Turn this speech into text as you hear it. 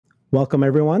Welcome,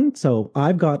 everyone. So,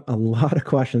 I've got a lot of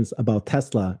questions about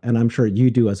Tesla, and I'm sure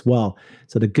you do as well.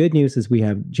 So, the good news is we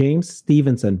have James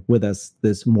Stephenson with us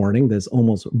this morning, this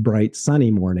almost bright,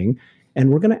 sunny morning, and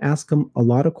we're going to ask him a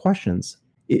lot of questions.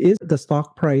 Is the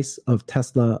stock price of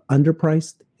Tesla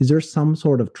underpriced? Is there some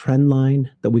sort of trend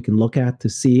line that we can look at to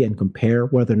see and compare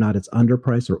whether or not it's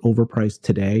underpriced or overpriced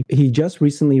today? He just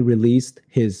recently released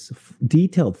his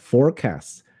detailed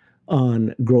forecasts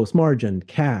on gross margin,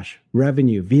 cash,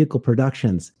 revenue, vehicle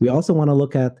productions. We also want to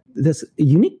look at this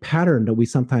unique pattern that we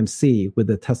sometimes see with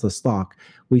the Tesla stock.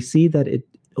 We see that it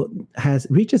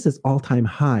reaches its all-time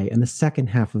high in the second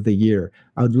half of the year.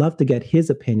 I would love to get his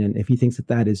opinion if he thinks that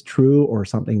that is true or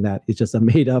something that is just a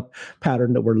made-up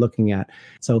pattern that we're looking at.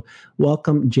 So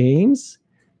welcome, James.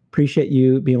 Appreciate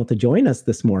you being able to join us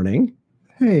this morning.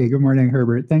 Hey, good morning,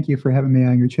 Herbert. Thank you for having me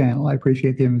on your channel. I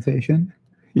appreciate the invitation.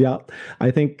 Yeah,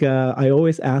 I think I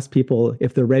always ask people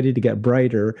if they're ready to get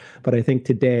brighter, but I think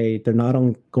today they're not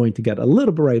only going to get a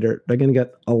little brighter, they're going to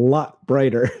get a lot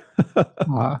brighter.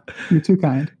 You're too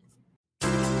kind.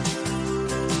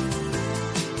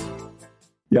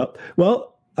 Yep.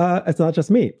 Well, it's not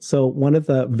just me. So one of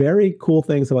the very cool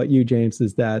things about you, James,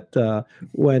 is that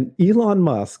when Elon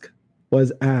Musk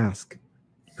was asked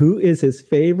who is his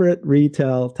favorite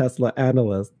retail Tesla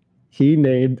analyst, he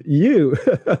named you.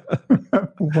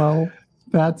 Well,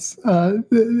 that's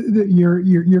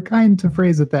you're kind to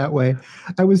phrase it that way.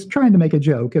 I was trying to make a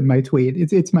joke in my tweet.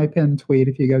 It's my pinned tweet.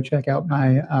 If you go check out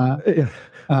my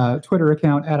Twitter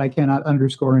account at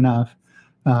 @ICannot_enough.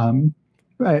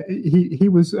 He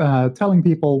was telling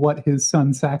people what his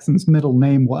son Saxon's middle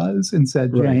name was and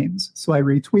said James. Right. So I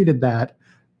retweeted that,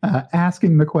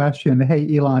 asking the question,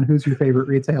 "Hey Elon, who's your favorite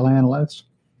retail analyst?"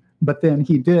 But then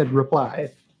he did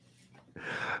reply.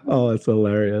 Oh, it's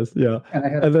hilarious. Yeah. And I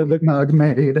had a mug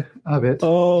made of it.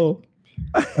 Oh,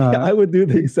 I would do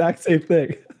the exact same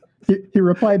thing. He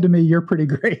replied to me, "You're pretty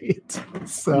great."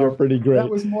 So you're pretty great.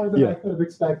 That was more than I could have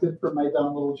expected from my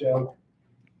dumb little joke.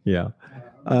 Yeah.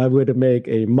 I would make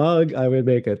a mug. I would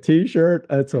make a T-shirt.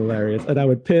 That's hilarious. And I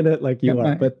would pin it like you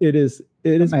are. But it is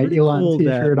my Elon cool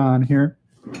T-shirt on here.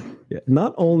 Yeah.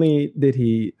 Not only did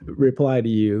he reply to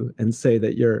you and say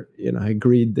that I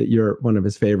agreed that you're one of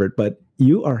his favorite, but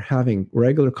you are having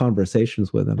regular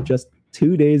conversations with him. Just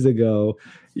 2 days ago,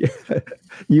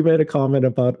 you made a comment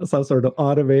about some sort of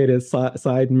automated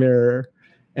side mirror,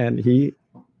 and he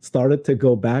started to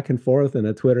go back and forth in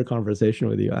a Twitter conversation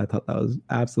with you. I thought that was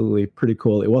absolutely pretty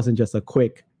cool. It wasn't just a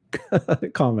quick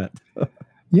comment.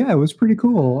 Yeah, it was pretty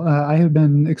cool. I have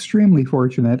been extremely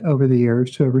fortunate over the years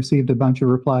to have received a bunch of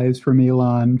replies from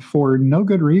Elon for no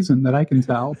good reason that I can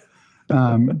tell.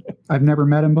 I've never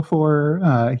met him before.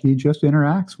 He just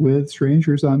interacts with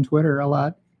strangers on Twitter a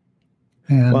lot.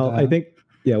 And, well, I think,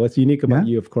 what's unique about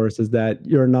you, of course, is that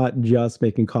you're not just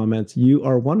making comments. You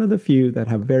are one of the few that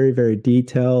have very, very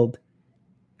detailed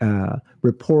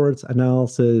reports,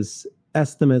 analysis,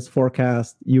 estimates,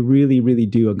 forecasts. You really, really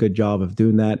do a good job of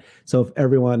doing that. So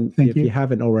if you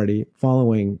haven't already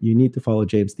following, you need to follow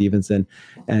James Stephenson,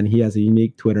 and he has a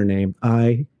unique Twitter name.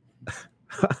 I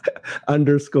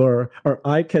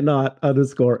cannot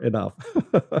underscore enough.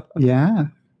 Yeah.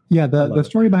 The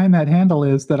story behind that handle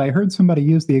is that I heard somebody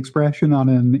use the expression on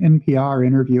an NPR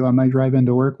interview on my drive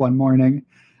into work one morning.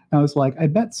 I was like, I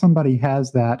bet somebody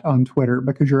has that on Twitter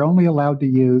because you're only allowed to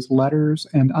use letters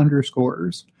and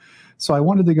underscores. So I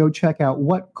wanted to go check out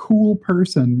what cool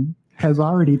person has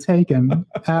already taken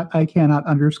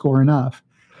 @ICannot_enough.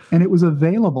 And it was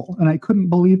available, and I couldn't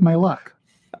believe my luck.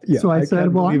 Yeah, so I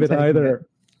said, well, I'm either.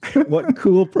 What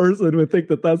cool person would think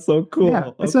that that's so cool?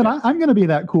 Yeah, I said, I'm going to be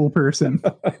that cool person.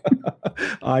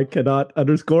 I cannot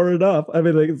underscore enough. I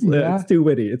mean, it's too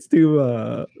witty. It's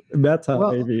too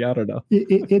meta, maybe. I don't know.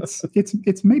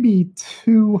 It's maybe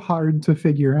too hard to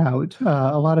figure out.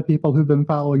 A lot of people who've been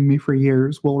following me for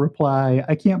years will reply,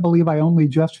 "I can't believe I only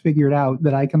just figured out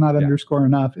that I cannot underscore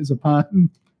enough is a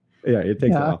pun." Yeah, it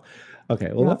takes a while.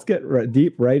 Okay, well, let's get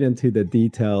right into the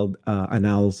detailed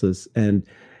analysis. And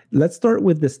let's start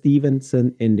with the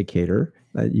Stephenson indicator.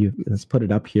 Let's put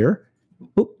it up here.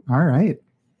 Oop. All right.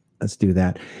 Let's do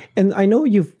that. And I know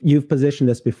you've positioned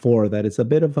this before that it's a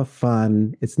bit of a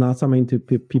fun. It's not something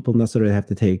people necessarily have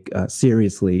to take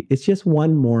seriously. It's just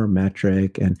one more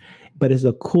metric, but it's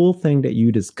a cool thing that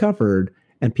you discovered,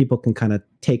 and people can kind of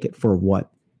take it for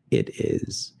what it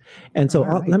is. And so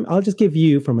I'll just give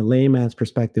you, from a layman's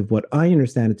perspective, what I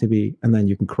understand it to be, and then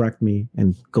you can correct me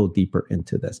and go deeper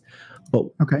into this. But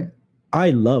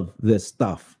I love this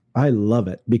stuff. I love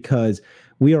it because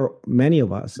many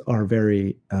of us are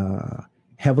very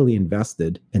heavily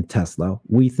invested in Tesla.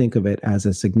 We think of it as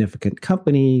a significant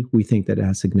company. We think that it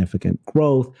has significant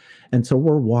growth. And so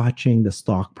we're watching the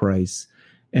stock price.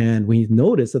 And we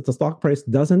notice that the stock price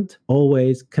doesn't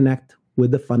always connect with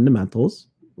the fundamentals.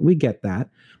 We get that.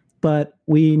 But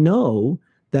we know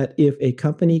that if a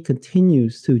company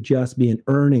continues to just be an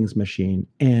earnings machine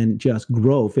and just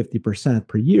grow 50%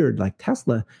 per year, like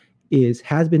Tesla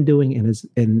has been doing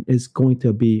and is going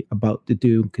to be about to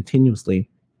do continuously,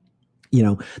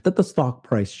 that the stock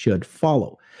price should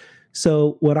follow.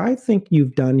 So what I think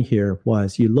you've done here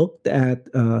was you looked at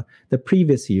the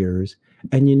previous years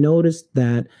and you noticed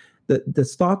that the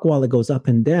stock, while it goes up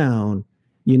and down,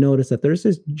 you notice that there's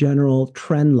this general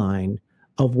trend line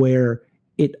of where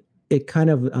it kind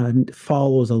of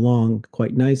follows along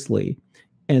quite nicely.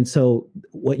 And so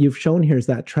what you've shown here is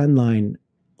that trend line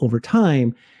over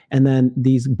time. And then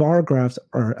these bar graphs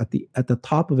are at the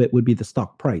top of it would be the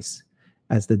stock price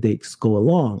as the dates go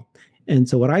along. And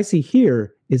so what I see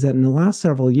here is that in the last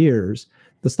several years,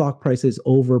 the stock price is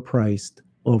overpriced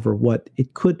over what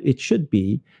it should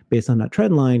be based on that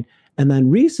trend line. And then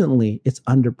recently it's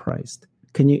underpriced.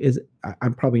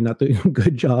 I'm probably not doing a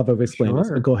good job of explaining this,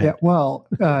 but go ahead. Yeah, well,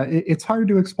 it's hard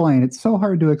to explain. It's so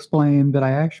hard to explain that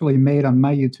I actually made on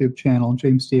my YouTube channel,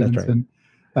 James Stephenson,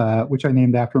 which I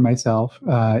named after myself,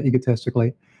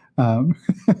 egotistically. You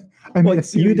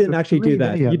didn't actually do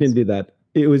that. Videos. You didn't do that.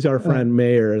 It was our friend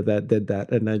Mayor that did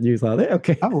that, and then you thought,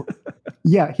 okay. Oh,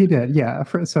 yeah, he did. Yeah.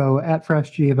 So at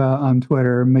Fresh Jiva on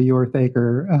Twitter, Mayor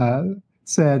Thaker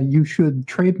said you should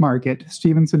trademark it,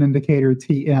 Stephenson Indicator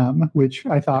TM, which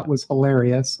I thought was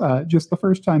hilarious. Just the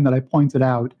first time that I pointed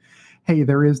out, hey,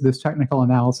 there is this technical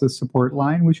analysis support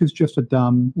line, which is just a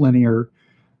dumb linear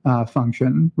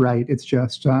function, right? It's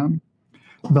just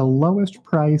the lowest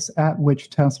price at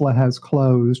which Tesla has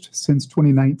closed since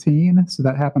 2019. So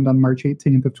that happened on March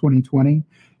 18th of 2020.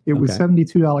 It was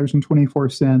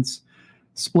 $72.24,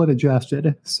 split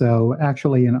adjusted. So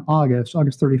actually in August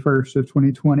 31st of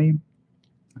 2020,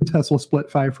 Tesla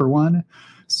split 5 for 1.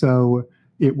 So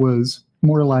it was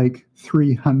more like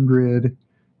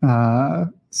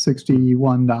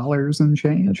 $361 and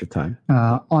change at the time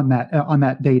on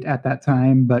that date at that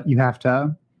time. But you have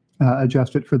to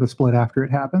adjust it for the split after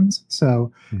it happens.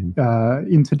 So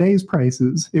in today's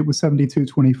prices, it was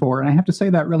 $72.24. And I have to say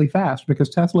that really fast because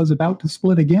Tesla is about to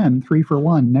split again 3 for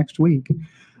 1 next week.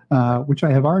 Which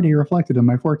I have already reflected in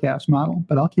my forecast model,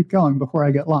 but I'll keep going before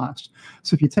I get lost.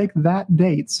 So if you take that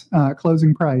date's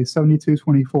closing price,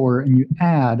 $72.24, and you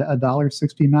add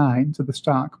 $1.69 to the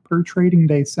stock per trading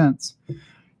day since,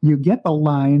 you get the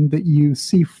line that you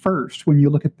see first when you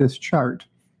look at this chart,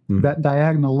 that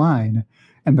diagonal line.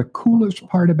 And the coolest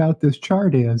part about this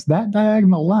chart is that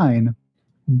diagonal line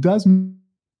does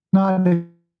not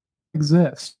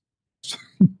exist.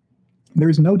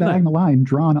 There's no diagonal line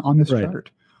drawn on this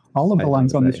chart. All of the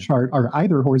lines on this chart are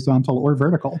either horizontal or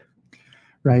vertical,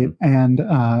 right? And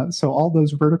so all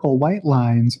those vertical white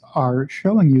lines are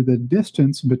showing you the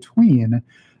distance between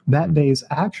that day's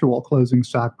actual closing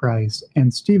stock price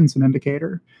and Stephenson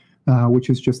indicator, which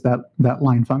is just that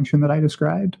line function that I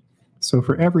described. So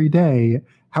for every day,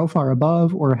 how far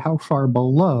above or how far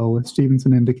below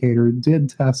Stephenson indicator did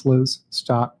Tesla's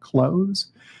stock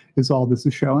close is all this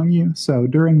is showing you. So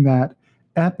during that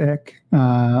epic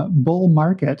bull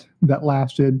market that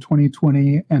lasted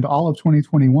 2020 and all of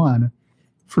 2021,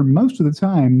 for most of the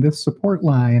time, this support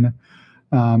line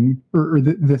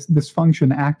this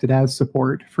function acted as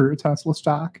support for Tesla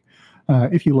stock,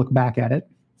 if you look back at it.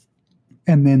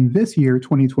 And then this year,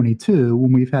 2022,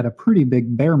 when we've had a pretty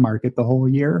big bear market the whole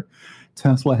year,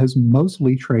 Tesla has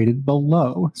mostly traded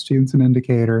below Stephenson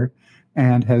indicator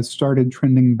and has started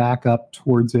trending back up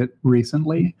towards it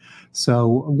recently.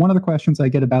 So one of the questions I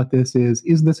get about this is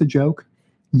this a joke?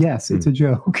 Yes, it's a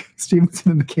joke.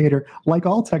 Stephenson indicator, like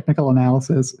all technical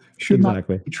analysis, should not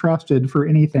be trusted for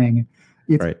anything.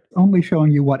 It's only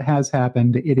showing you what has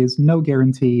happened. It is no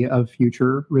guarantee of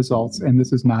future results, and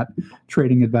this is not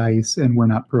trading advice, and we're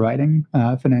not providing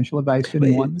financial advice to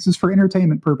anyone. This is for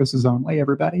entertainment purposes only,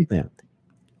 everybody. Yeah.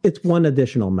 It's one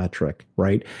additional metric,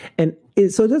 right? And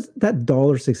so does that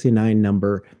 $1.69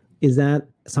 number, is that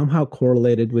somehow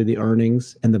correlated with the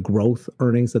earnings and the growth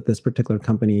earnings that this particular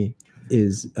company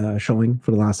is showing for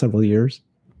the last several years?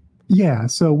 Yeah.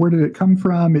 So where did it come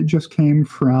from? It just came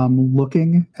from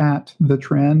looking at the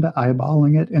trend,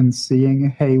 eyeballing it, and seeing,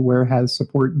 hey, where has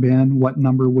support been? What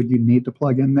number would you need to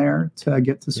plug in there to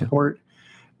get to support?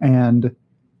 And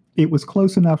it was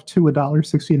close enough to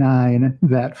 $1.69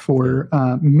 that for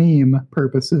meme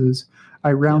purposes,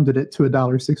 I rounded it to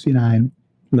 $1.69.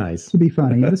 Nice. To be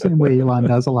funny, the same way Elon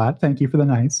does a lot. Thank you for the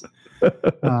nice.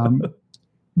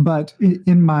 But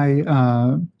in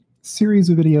my series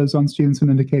of videos on Stephenson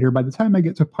Indicator, by the time I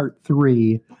get to part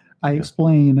 3, I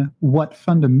explain what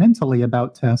fundamentally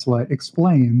about Tesla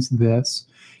explains this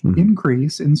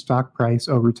increase in stock price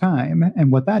over time.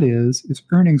 And what that is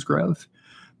earnings growth.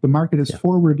 The market is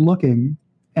forward-looking,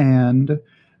 and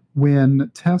when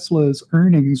Tesla's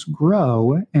earnings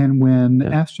grow and when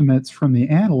estimates from the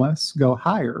analysts go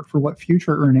higher for what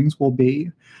future earnings will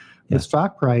be, the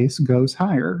stock price goes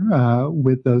higher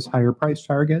with those higher price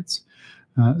targets.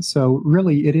 So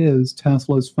really, it is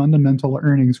Tesla's fundamental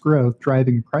earnings growth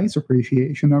driving price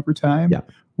appreciation over time,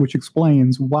 which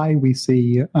explains why we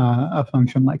see a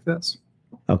function like this.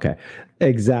 Okay,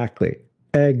 exactly.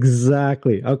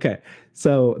 Okay,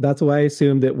 so that's why I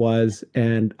assumed it was,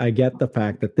 and I get the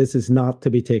fact that this is not to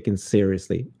be taken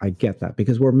seriously. I get that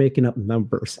because we're making up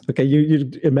numbers. Okay,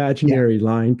 you imaginary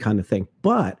line kind of thing,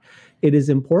 but it is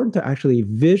important to actually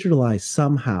visualize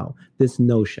somehow this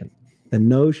notion, the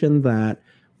notion that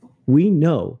we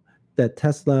know that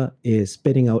Tesla is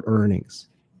spitting out earnings,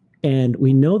 and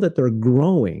we know that they're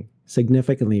growing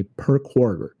significantly per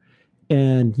quarter.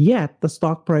 And yet the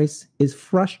stock price is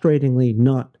frustratingly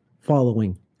not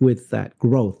following with that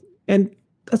growth. And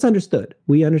that's understood.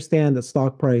 We understand that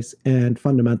stock price and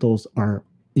fundamentals are,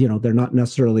 they're not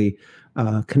necessarily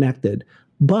connected,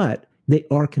 but they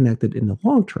are connected in the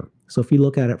long term. So if you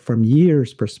look at it from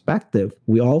years perspective,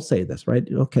 we all say this, right?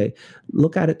 Okay,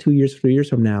 look at it 2 years, 3 years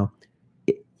from now.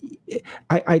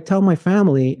 I tell my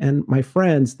family and my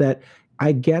friends that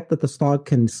I get that the stock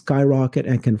can skyrocket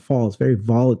and can fall. It's very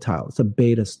volatile. It's a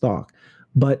beta stock,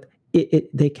 but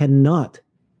it cannot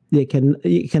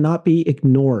be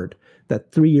ignored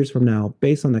that 3 years from now,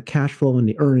 based on the cash flow and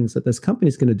the earnings that this company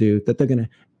is going to do, that they're going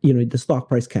to, the stock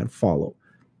price can't follow.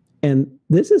 And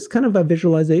this is kind of a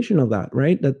visualization of that,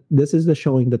 right? That this is the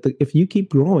showing that if you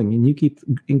keep growing and you keep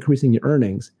increasing your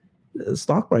earnings, the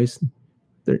stock price,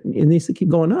 it needs to keep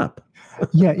going up.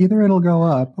 Yeah, either it'll go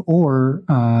up or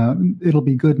it'll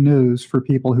be good news for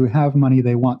people who have money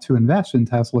they want to invest in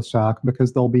Tesla stock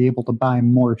because they'll be able to buy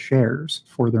more shares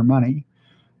for their money.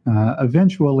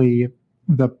 Eventually,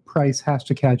 the price has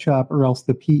to catch up or else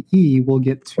the PE will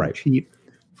get too cheap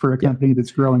for a company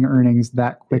that's growing earnings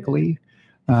that quickly.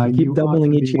 Keep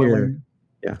doubling each year.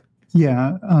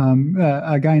 Yeah,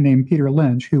 a guy named Peter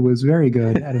Lynch, who was very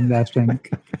good at investing,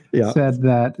 said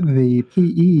that the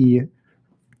PE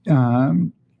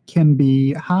can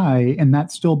be high and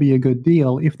that still be a good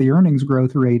deal if the earnings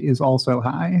growth rate is also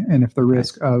high. And if the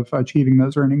risk of achieving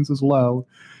those earnings is low,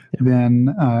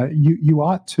 then you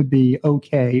ought to be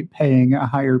okay paying a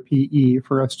higher PE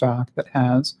for a stock that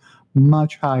has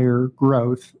much higher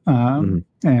growth and,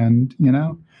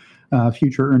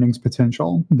 future earnings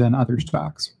potential than other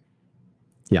stocks.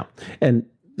 Yeah. And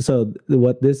so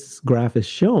what this graph is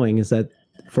showing is that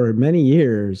for many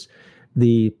years,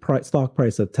 the stock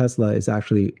price of Tesla is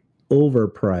actually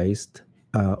overpriced,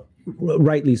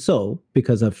 rightly so,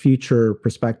 because of future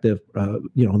perspective,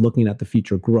 looking at the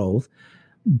future growth.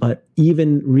 But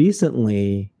even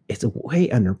recently, it's way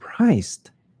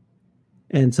underpriced.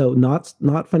 And so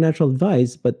not financial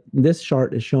advice, but this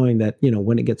chart is showing that,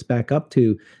 when it gets back up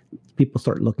to, people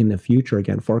start looking the future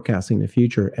again, forecasting the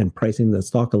future and pricing the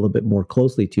stock a little bit more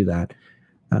closely to that,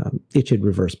 it should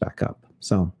reverse back up.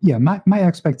 So yeah, my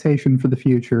expectation for the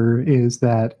future is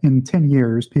that in 10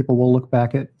 years, people will look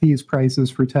back at these prices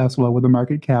for Tesla with a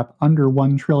market cap under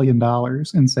 $1 trillion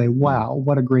and say, wow,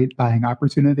 what a great buying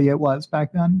opportunity it was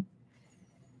back then.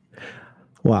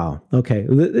 Wow. Okay.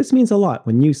 This means a lot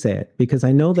when you say it, because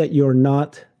I know that you're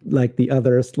not like the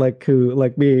others, like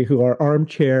me, who are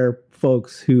armchair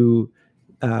folks who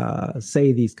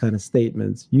say these kind of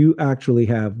statements. You actually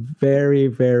have very,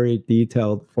 very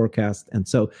detailed forecast. And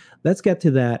so let's get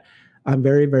to that. I'm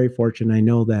very, very fortunate. I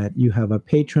know that you have a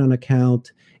Patreon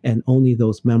account and only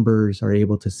those members are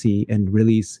able to see and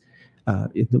release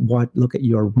look at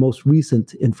your most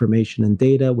recent information and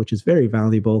data, which is very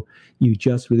valuable. You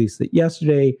just released it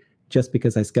yesterday. Just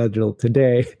because I scheduled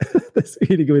today this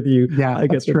meeting with you, I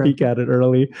get to peek at it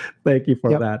early. Thank you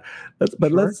for that.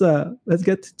 Let's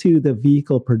get to the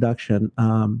vehicle production.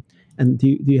 And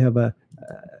do you have a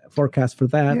forecast for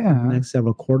that in the next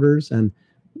several quarters? And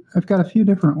I've got a few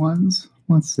different ones.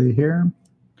 Let's see here.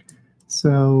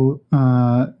 So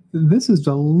this is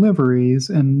deliveries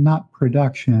and not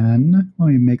production. Let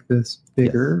me make this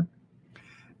bigger.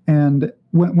 And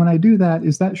when I do that,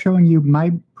 is that showing you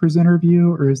my presenter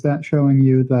view or is that showing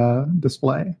you the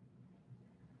display?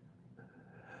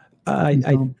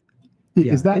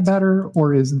 Is that better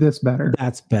or is this better?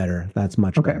 That's better. That's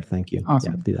much better. Thank you.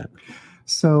 Awesome. Yeah, do that.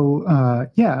 So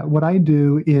what I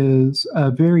do is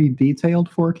a very detailed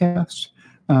forecast.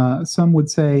 Some would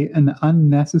say an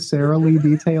unnecessarily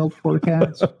detailed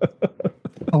forecast.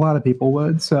 A lot of people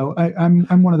would. So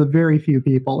I'm one of the very few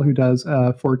people who does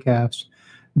forecast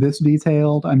this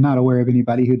detailed. I'm not aware of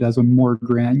anybody who does a more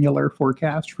granular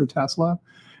forecast for Tesla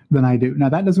than I do. Now,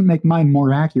 that doesn't make mine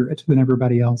more accurate than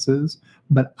everybody else's,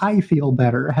 but I feel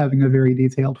better having a very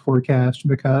detailed forecast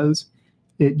because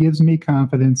it gives me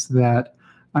confidence that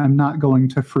I'm not going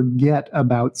to forget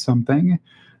about something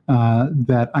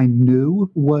that I knew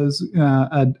was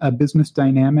a business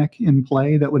dynamic in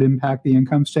play that would impact the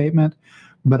income statement,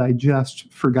 but I just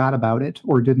forgot about it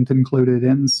or didn't include it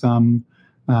in some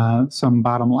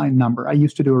bottom line number. I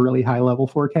used to do a really high level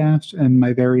forecast, and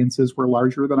my variances were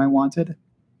larger than I wanted.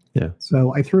 Yeah.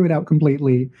 So I threw it out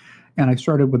completely, and I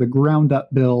started with a ground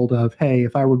up build of, hey,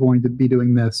 if I were going to be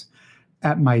doing this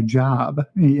at my job,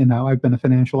 I've been a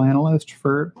financial analyst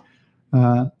for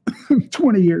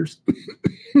 20 years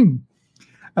and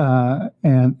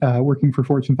working for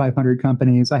Fortune 500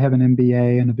 companies. I have an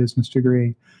MBA and a business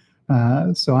degree.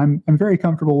 So I'm very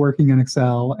comfortable working in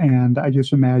Excel, and I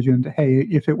just imagined, hey,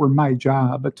 if it were my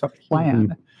job to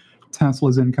plan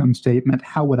Tesla's income statement,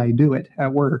 how would I do it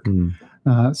at work?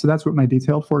 So that's what my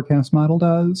detailed forecast model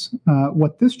does.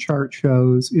 What this chart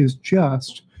shows is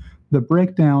just the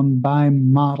breakdown by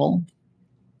model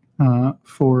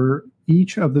for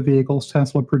each of the vehicles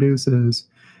Tesla produces.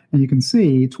 And you can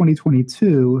see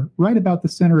 2022, right about the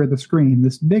center of the screen,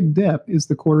 this big dip is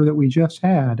the quarter that we just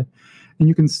had. And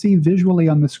you can see visually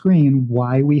on the screen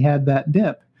why we had that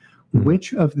dip.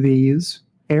 Which of these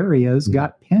areas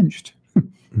got pinched?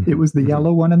 It was the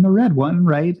yellow one and the red one,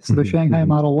 right? So the Shanghai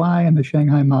Model Y and the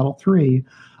Shanghai Model 3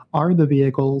 are the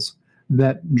vehicles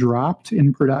that dropped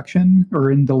in production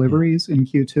or in deliveries in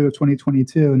Q2 of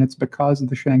 2022. And it's because of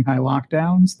the Shanghai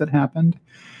lockdowns that happened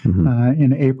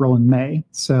in April and May.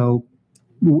 So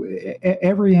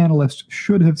every analyst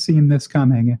should have seen this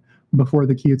coming before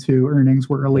the Q2 earnings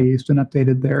were released and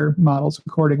updated their models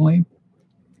accordingly.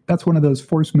 That's one of those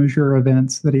force majeure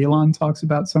events that Elon talks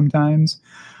about sometimes.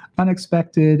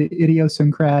 Unexpected,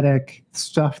 idiosyncratic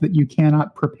stuff that you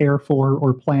cannot prepare for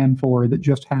or plan for that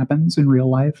just happens in real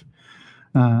life.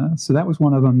 So that was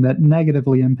one of them that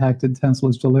negatively impacted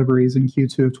Tesla's deliveries in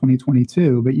Q2 of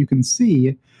 2022. But you can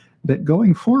see that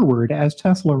going forward, as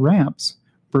Tesla ramps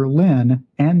Berlin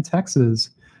and Texas,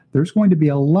 there's going to be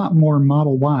a lot more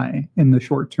Model Y in the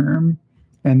short term.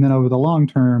 And then over the long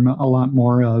term, a lot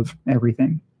more of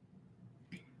everything.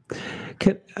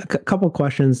 A couple of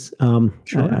questions.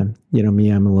 Sure. Me,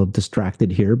 I'm a little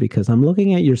distracted here because I'm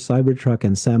looking at your Cybertruck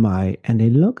and Semi, and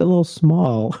they look a little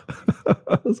small.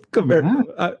 Compared,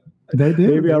 they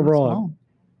do. Maybe I'm wrong.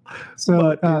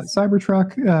 So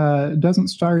Cybertruck doesn't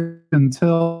start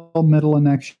until middle of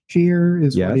next year,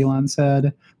 is what Elon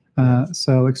said.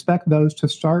 So expect those to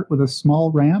start with a small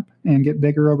ramp and get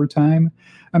bigger over time.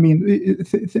 I mean,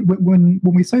 when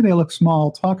we say they look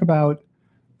small, talk about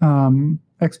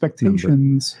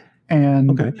expectations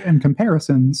and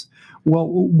comparisons. Well,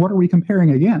 what are we comparing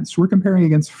against? We're comparing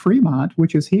against Fremont,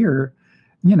 which is here.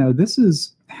 This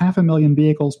is 500,000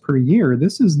 vehicles per year.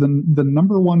 This is the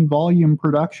number one volume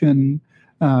production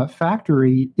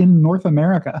factory in North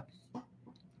America,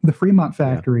 the Fremont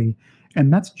factory.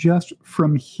 And that's just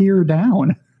from here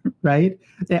down, right?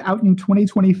 Out in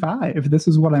 2025, this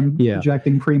is what I'm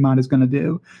projecting Fremont is going to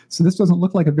do. So this doesn't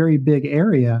look like a very big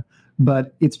area,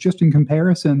 but it's just in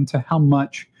comparison to how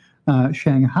much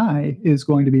Shanghai is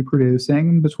going to be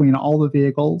producing between all the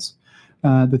vehicles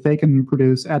that they can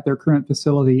produce at their current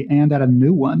facility and at a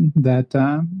new one that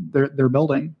they're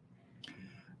building.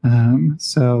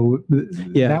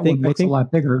 That one looks a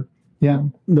lot bigger. Yeah.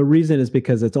 The reason is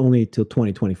because it's only till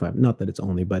 2025. Not that it's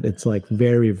only, but it's like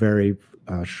very, very,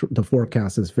 the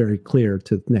forecast is very clear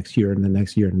to next year and the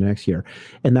next year and the next year.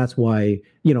 And that's why,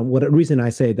 reason I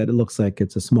say that it looks like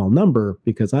it's a small number,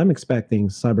 because I'm expecting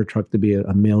Cybertruck to be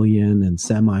 1 million and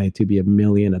Semi to be 1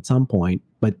 million at some point.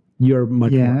 But you're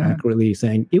much more accurately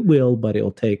saying it will, but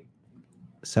it'll take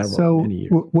many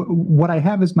years. What I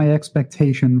have as my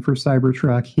expectation for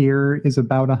Cybertruck here is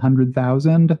about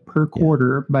 100,000 per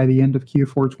quarter by the end of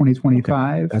Q4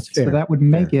 2025. That's fair. So that would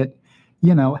make it,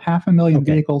 500,000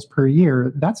 vehicles per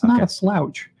year. That's not a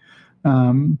slouch.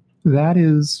 That's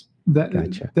going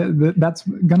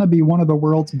to be one of the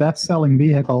world's best-selling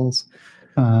vehicles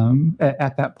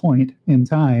at that point in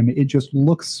time. It just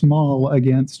looks small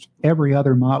against every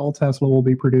other model Tesla will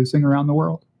be producing around the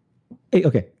world.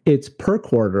 Okay, it's per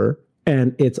quarter,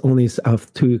 and it's only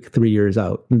 2-3 years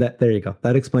out. There you go.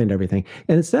 That explained everything.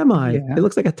 And Semi, it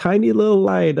looks like a tiny little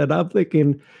light, and I'm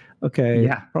thinking,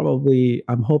 probably,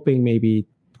 I'm hoping maybe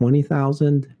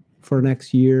 20,000 for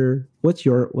next year? What's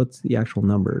the actual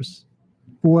numbers?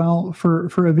 Well, for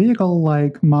a vehicle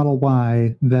like Model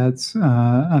Y, that's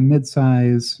a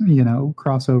midsize,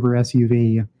 crossover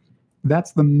SUV,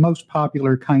 that's the most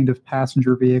popular kind of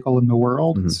passenger vehicle in the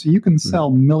world. Mm-hmm. So you can Mm-hmm.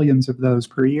 sell millions of those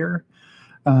per year.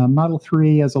 Model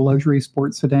 3 as a luxury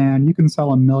sports sedan, you can sell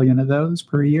 1 million of those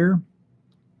per year.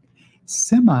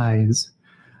 Semis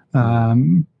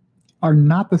are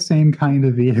not the same kind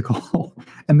of vehicle,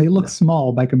 and they look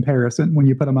small by comparison when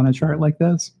you put them on a chart like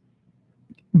this.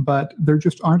 But there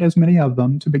just aren't as many of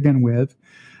them to begin with.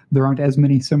 There aren't as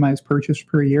many semis purchased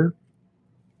per year.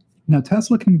 Now,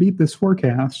 Tesla can beat this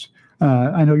forecast.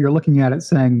 I know you're looking at it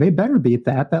saying, they better beat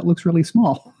that. That looks really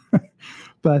small.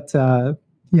 But, I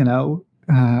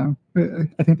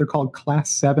think they're called Class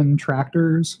 7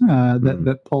 tractors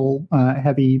that pull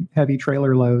heavy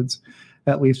trailer loads,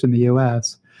 at least in the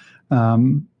U.S.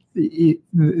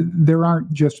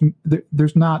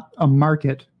 There's not a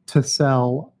market to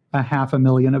sell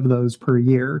 500,000 of those per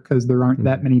year because there aren't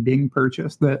that many being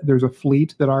purchased. There's a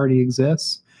fleet that already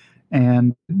exists,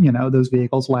 and those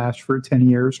vehicles last for 10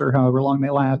 years or however long their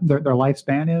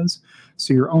lifespan is.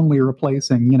 So you're only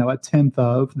replacing a tenth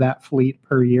of that fleet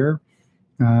per year.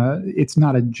 It's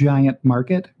not a giant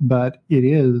market, but it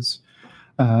is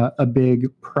a big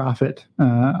profit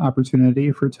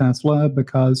opportunity for Tesla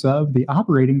because of the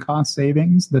operating cost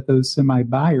savings that those semi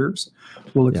buyers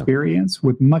will experience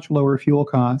with much lower fuel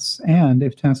costs. And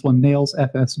if Tesla nails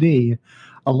FSD,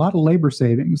 a lot of labor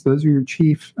savings. Those are your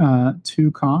chief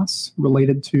two costs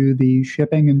related to the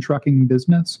shipping and trucking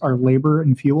business are labor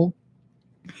and fuel.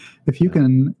 If you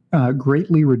can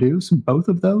greatly reduce both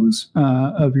of those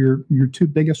of your two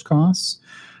biggest costs,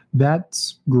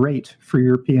 that's great for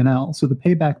your P&L. So the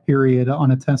payback period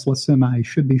on a Tesla Semi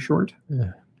should be short.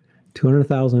 Yeah.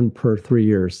 200,000 per 3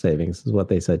 years savings is what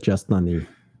they said just on the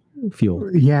fuel.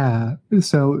 Yeah.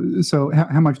 So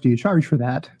how much do you charge for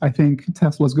that? I think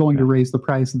Tesla's going to raise the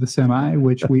price of the Semi,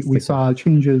 which we saw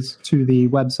changes to the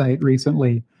website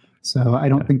recently. So I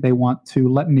don't think they want to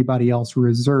let anybody else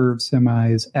reserve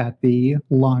semis at the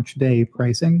launch day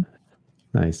pricing.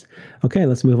 Nice. Okay,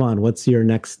 let's move on. What's your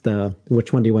next,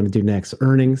 which one do you want to do next?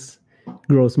 Earnings,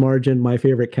 gross margin, my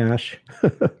favorite, cash.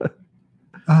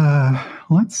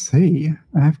 Let's see.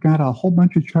 I've got a whole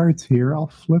bunch of charts here. I'll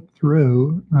flip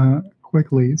through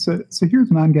quickly. So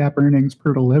here's non-GAAP earnings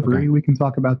per delivery. Okay. We can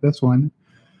talk about this one.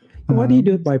 Why do you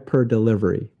do it by per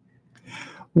delivery?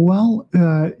 Well,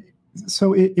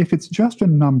 so if it's just a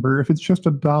number, if it's just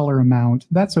a dollar amount,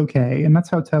 that's okay. And that's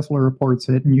how Tesla reports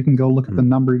it. And you can go look at the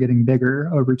number getting bigger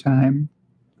over time.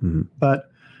 Mm-hmm. But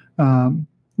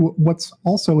what's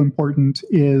also important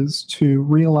is to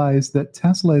realize that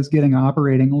Tesla is getting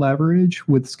operating leverage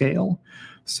with scale.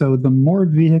 So the more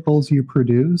vehicles you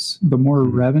produce, the more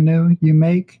revenue you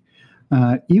make.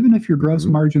 Even if your gross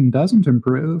margin doesn't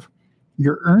improve,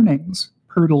 your earnings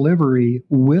per delivery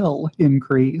will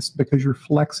increase because you're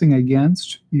flexing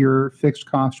against your fixed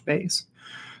cost base.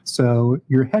 So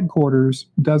your headquarters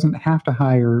doesn't have to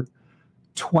hire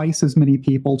twice as many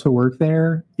people to work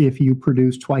there if you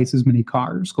produce twice as many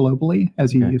cars globally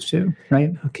as you used to,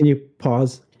 right? Can you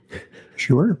pause?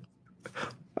 Sure.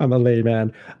 I'm a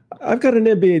layman. I've got an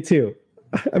MBA too.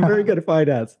 I'm very good at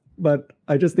finance, but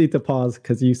I just need to pause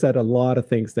because you said a lot of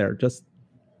things there just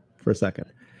for a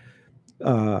second.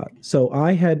 So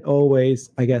I had always,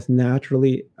 I guess,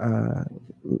 naturally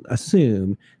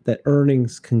assumed that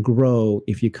earnings can grow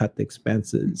if you cut the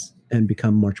expenses and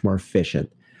become much more efficient.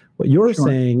 What you're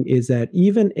saying is that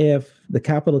even if the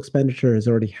capital expenditure has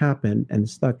already happened and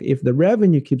stuck, if the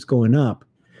revenue keeps going up,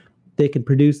 they can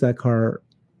produce that car.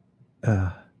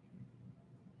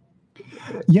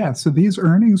 Yeah, so these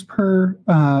earnings per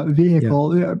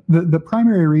vehicle, the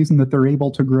primary reason that they're able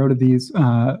to grow to these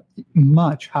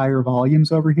much higher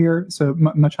volumes over here, so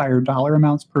much higher dollar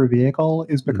amounts per vehicle,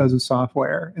 is because of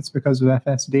software. It's because of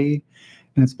FSD,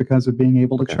 and it's because of being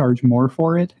able to charge more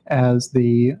for it as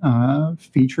the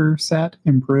feature set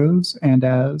improves and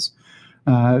as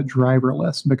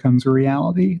driverless becomes a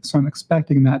reality. So I'm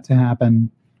expecting that to happen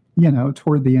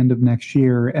toward the end of next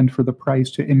year, and for the price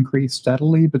to increase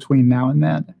steadily between now and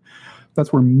then.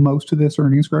 That's where most of this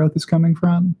earnings growth is coming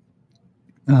from.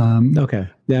 Okay.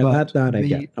 Yeah, that I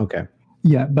get. Okay.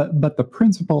 Yeah, but the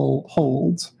principle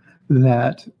holds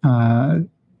that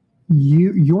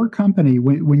your company,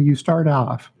 when you start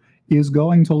off, is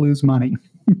going to lose money.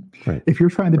 Right. If you're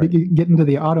trying to get into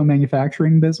the auto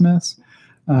manufacturing business,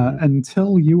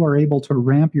 until you are able to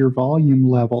ramp your volume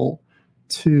level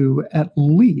to at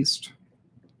least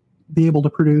be able to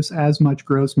produce as much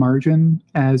gross margin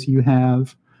as you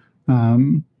have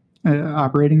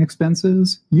operating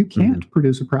expenses, you can't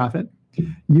produce a profit.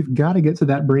 You've got to get to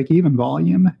that break-even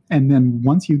volume. And then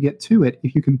once you get to it,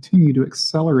 if you continue to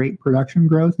accelerate production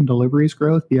growth and deliveries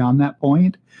growth beyond that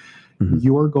point,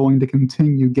 you're going to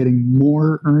continue getting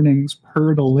more earnings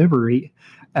per delivery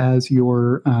as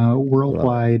your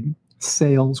worldwide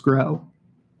sales grow.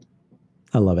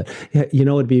 I love it. Yeah, you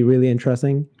know, what'd be really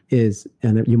interesting is,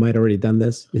 and you might already done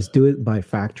this, is do it by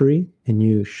factory, and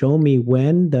you show me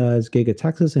when does Giga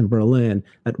Texas and Berlin,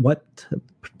 at what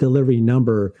delivery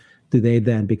number do they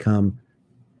then become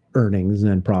earnings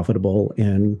and profitable,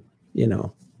 and, you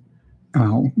know.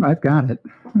 Oh, I've got it.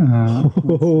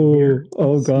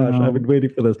 Oh gosh, I've been waiting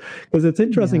for this, because it's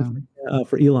interesting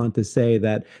for Elon to say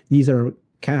that these are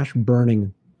cash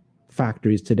burning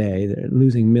factories today. They're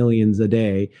losing millions a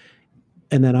day.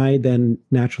 And then I then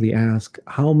naturally ask,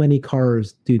 how many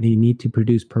cars do they need to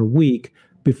produce per week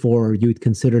before you'd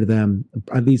consider them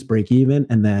at least break even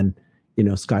and then, you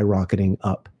know, skyrocketing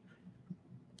up?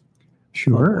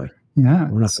 Sure. Yeah.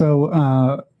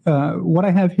 So what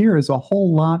I have here is a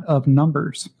whole lot of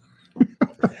numbers.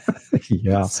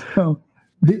 Yeah. So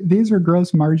these are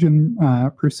gross margin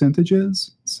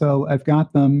percentages. So I've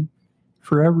got them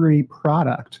for every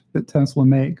product that Tesla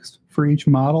makes, for each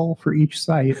model, for each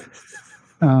site.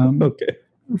 Okay.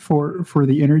 For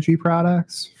the energy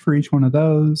products, for each one of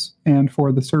those, and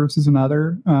for the services and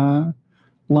other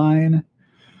line.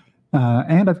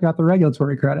 And I've got the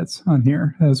regulatory credits on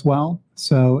here as well.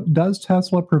 So does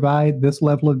Tesla provide this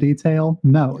level of detail?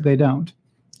 No, they don't.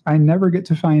 I never get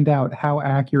to find out how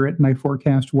accurate my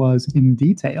forecast was in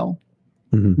detail.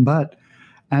 But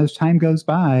as time goes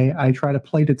by, I try to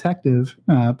play detective,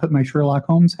 put my Sherlock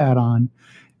Holmes hat on,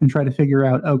 and try to figure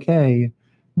out, okay,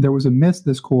 there was a miss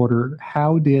this quarter.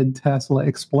 How did Tesla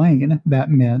explain that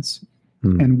miss?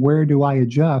 And where do I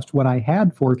adjust what I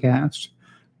had forecast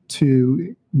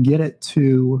to get it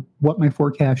to what my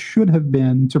forecast should have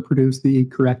been to produce the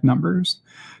correct numbers?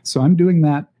 So I'm doing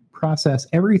that process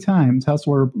every time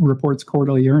Tesla reports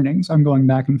quarterly earnings. I'm going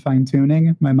back and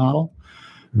fine-tuning my model.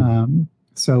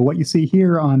 So what you see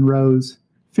here on rows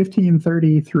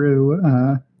 1530 through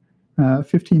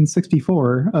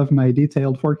 1564 of my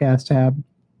detailed forecast tab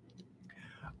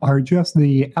are just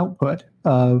the output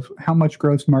of how much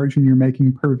gross margin you're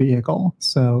making per vehicle.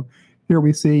 So here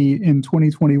we see in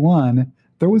 2021,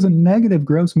 there was a negative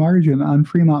gross margin on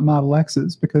Fremont Model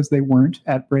X's because they weren't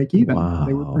at break even. Wow.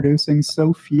 They were producing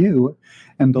so few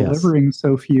and delivering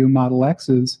so few Model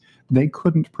X's, they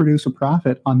couldn't produce a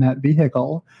profit on that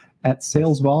vehicle at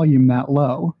sales volume that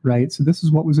low, right? So this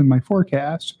is what was in my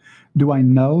forecast. Do I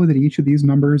know that each of these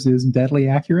numbers is deadly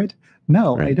accurate?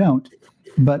 No, I don't.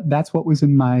 But that's what was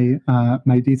in my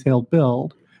my detailed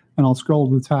build. And I'll scroll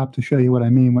to the top to show you what I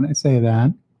mean when I say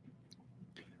that.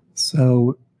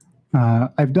 So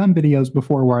I've done videos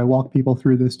before where I walk people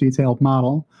through this detailed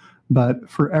model, but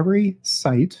for every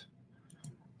site,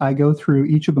 I go through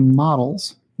each of the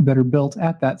models that are built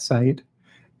at that site,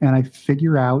 and I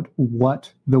figure out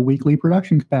what the weekly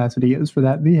production capacity is for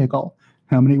that vehicle,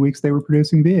 how many weeks they were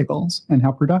producing vehicles, and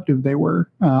how productive they were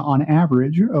on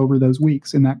average over those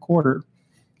weeks in that quarter.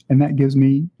 And that gives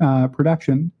me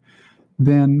production.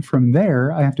 Then from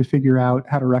there, I have to figure out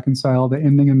how to reconcile the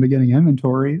ending and beginning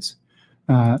inventories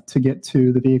to get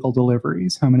to the vehicle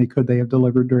deliveries. How many could they have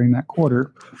delivered during that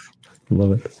quarter?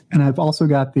 Love it. And I've also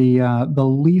got the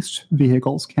leased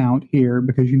vehicles count here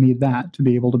because you need that to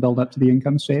be able to build up to the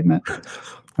income statement.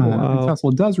 And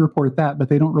Tesla does report that, but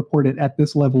they don't report it at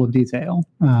this level of detail.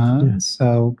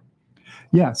 So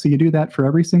you do that for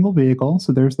every single vehicle.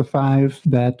 So there's the 5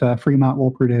 that Fremont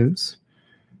will produce.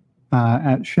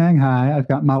 At Shanghai, I've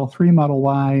got Model 3, Model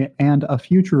Y, and a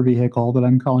future vehicle that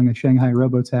I'm calling a Shanghai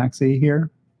Robotaxi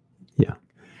here. Yeah.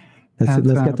 Let's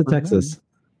get to Texas.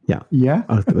 Yeah.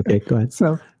 Okay, go ahead.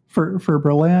 So for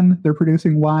Berlin, they're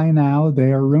producing Y now.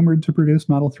 They are rumored to produce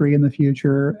Model 3 in the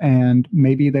future, and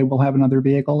maybe they will have another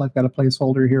vehicle. I've got a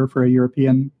placeholder here for a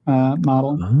European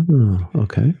model. Oh,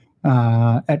 okay.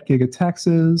 At Giga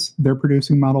Texas, they're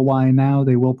producing Model Y now.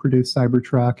 They will produce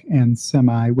Cybertruck and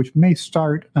Semi, which may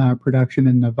start production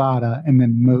in Nevada and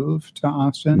then move to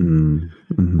Austin.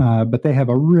 But they have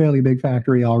a really big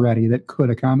factory already that could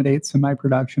accommodate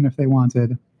semi-production if they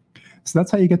wanted. So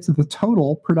that's how you get to the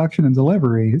total production and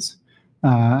deliveries.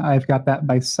 I've got that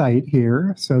by site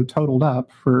here, so totaled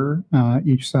up for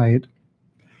each site.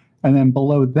 And then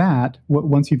below that,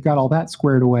 once you've got all that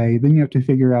squared away, then you have to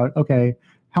figure out, okay,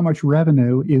 how much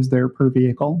revenue is there per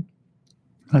vehicle?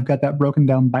 I've got that broken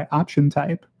down by option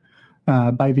type,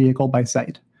 by vehicle, by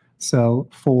site. So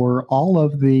for all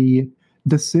of the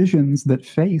decisions that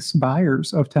face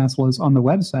buyers of Teslas on the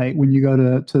website when you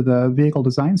go to the vehicle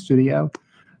design studio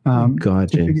God,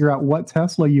 to James. figure out what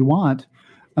Tesla you want.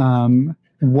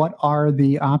 What are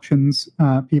the options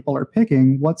people are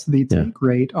picking? What's the take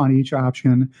rate on each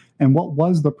option? And what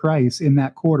was the price in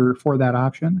that quarter for that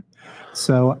option?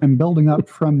 So I'm building up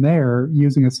from there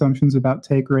using assumptions about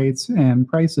take rates and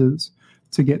prices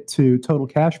to get to total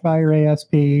cash buyer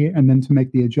ASP, and then to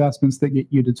make the adjustments that get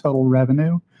you to total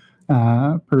revenue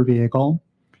per vehicle.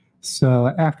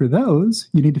 So after those,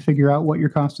 you need to figure out what your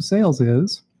cost of sales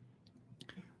is.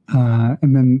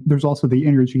 And then there's also the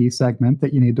energy segment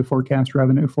that you need to forecast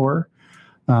revenue for.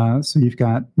 So you've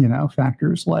got,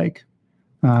 factors like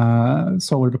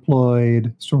solar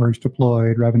deployed, storage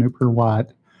deployed, revenue per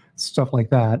watt, stuff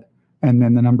like that. And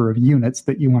then the number of units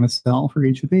that you want to sell for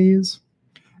each of these.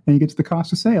 And you get to the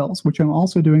cost of sales, which I'm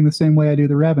also doing the same way I do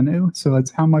the revenue. So it's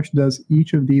how much does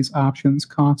each of these options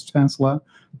cost Tesla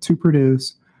to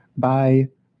produce by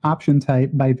option type,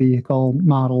 by vehicle,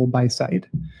 model, by site.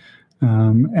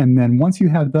 And then once you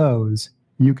have those,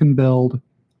 you can build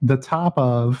the top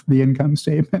of the income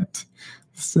statement.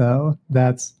 So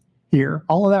that's here.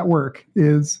 All of that work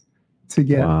is to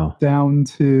get down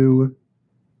to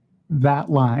that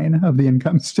line of the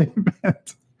income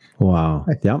statement. Wow.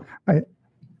 Yep.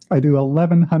 I do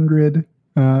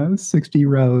 1,160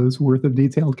 rows worth of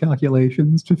detailed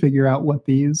calculations to figure out what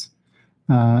these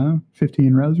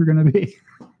 15 rows are going to be.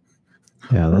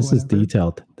 Yeah, this is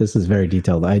detailed. This is very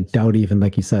detailed. I doubt even,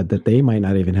 like you said, that they might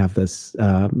not even have this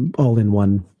all in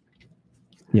one,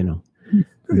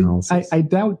 analysis. I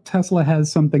doubt Tesla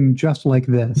has something just like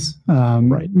this.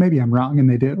 Right. Maybe I'm wrong and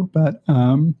they do, but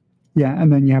yeah.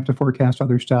 And then you have to forecast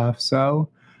other stuff. So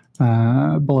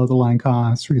below the line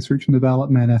costs, research and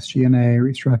development, SG&A,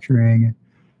 restructuring,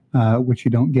 which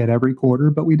you don't get every quarter,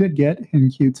 but we did get in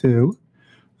Q2.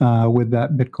 With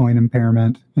that Bitcoin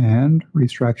impairment and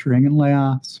restructuring and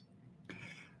layoffs.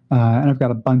 And I've got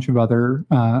a bunch of other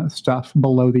stuff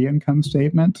below the income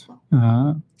statement,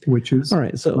 which is all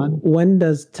right. So fun. When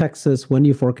do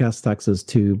you forecast Texas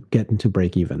to get into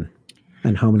break even?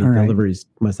 And how many deliveries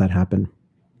must that happen?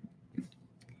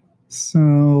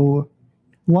 So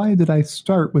why did I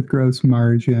start with gross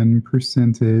margin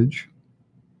percentage?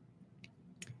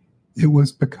 It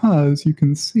was because you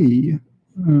can see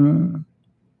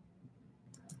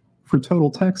for total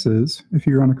Texas, if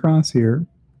you run across here,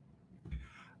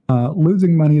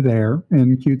 losing money there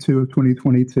in Q2 of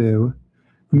 2022,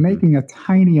 making a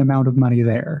tiny amount of money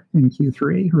there in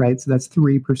Q3, right? So that's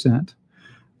 3%.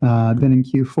 Then in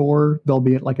Q4, they'll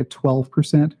be at like a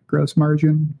 12% gross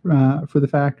margin for the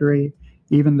factory,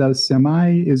 even though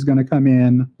semi is going to come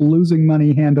in losing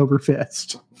money hand over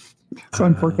fist. So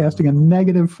I'm forecasting a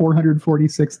negative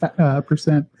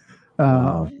 446%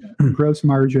 gross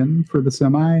margin for the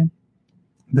semi.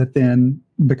 That then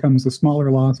becomes a smaller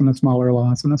loss and a smaller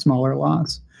loss and a smaller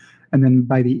loss. And then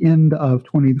by the end of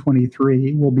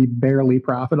 2023, we'll be barely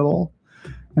profitable.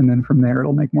 And then from there,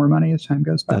 it'll make more money as time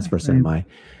goes by. That's for semi.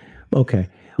 Okay.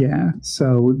 Yeah.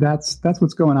 So that's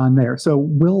what's going on there. So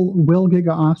will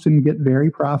Giga Austin get very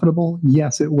profitable?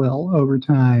 Yes, it will over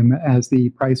time as the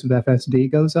price of FSD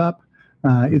goes up.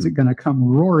 Is it going to come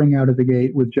roaring out of the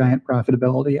gate with giant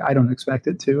profitability? I don't expect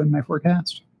it to in my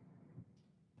forecast.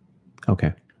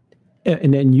 Okay.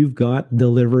 And then you've got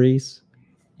deliveries.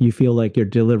 You feel like your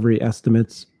delivery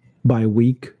estimates by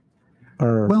week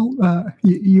are... Well,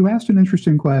 you asked an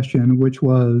interesting question, which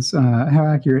was how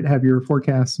accurate have your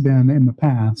forecasts been in the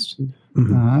past?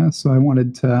 Mm-hmm. So I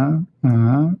wanted to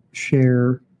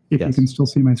share, if you can still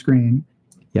see my screen.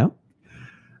 Yeah.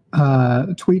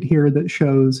 Tweet here that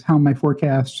shows how my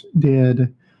forecast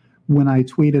did when I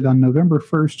tweeted on November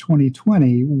 1st,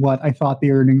 2020, what I thought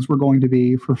the earnings were going to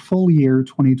be for full year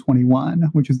 2021,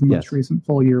 which is the most recent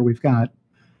full year we've got.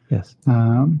 Yes.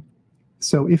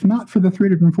 So if not for the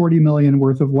 $340 million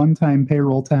worth of one-time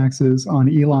payroll taxes on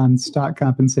Elon's stock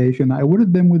compensation, I would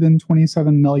have been within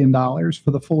 $27 million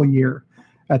for the full year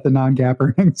at the non-GAAP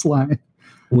earnings line.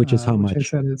 Which is how much? I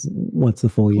said is what's the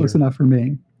full year? Close enough for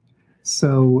me.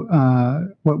 So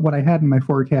what I had in my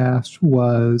forecast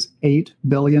was $8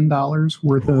 billion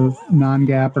worth of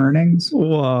non-GAAP earnings.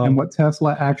 Wow. And what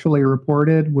Tesla actually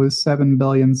reported was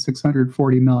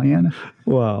 $7.64 billion.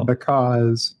 Wow.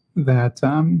 Because that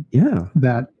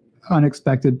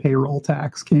unexpected payroll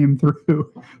tax came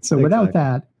through. So without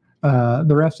that,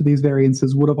 the rest of these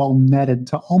variances would have all netted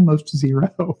to almost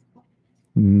zero.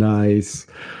 Nice.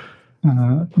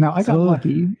 Now I got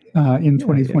lucky in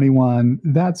 2021.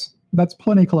 That's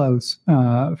plenty close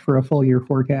for a full year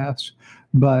forecast.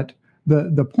 But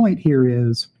the point here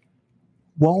is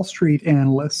Wall Street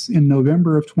analysts in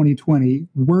November of 2020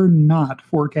 were not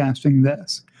forecasting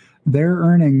this. Their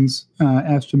earnings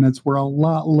estimates were a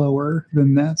lot lower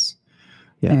than this.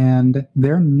 Yeah. And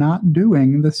they're not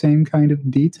doing the same kind of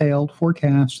detailed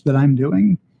forecast that I'm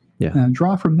doing. Yeah.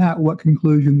 Draw from that what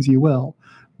conclusions you will.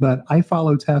 But I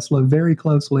follow Tesla very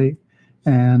closely,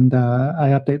 and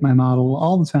I update my model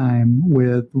all the time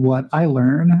with what I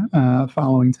learn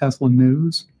following Tesla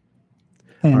news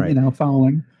and,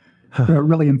 following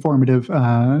really informative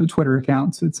Twitter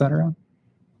accounts, etc.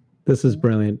 This is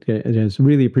brilliant. I just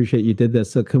really appreciate you did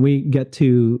this. So can we get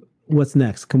to what's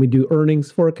next? Can we do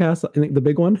earnings forecast? I think the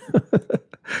big one.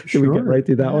 Can we get right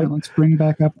through that one? Let's bring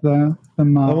back up the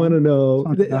model. I want to know.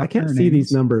 I can't see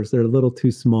these numbers. They're a little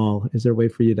too small. Is there a way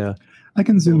for you to? I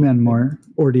can zoom in more.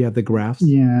 Or do you have the graphs?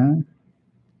 Yeah.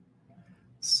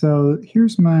 So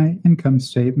here's my income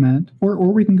statement, or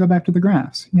we can go back to the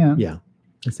graphs. Yeah. Yeah,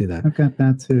 I see that. I've got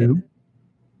that too.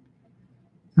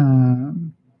 Yeah.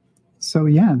 So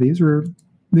yeah, these are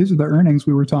the earnings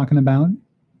we were talking about.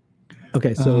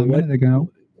 Okay, so a minute ago.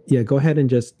 Yeah, go ahead and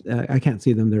just, I can't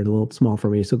see them. They're a little small for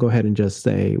me. So go ahead and just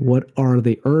say, what are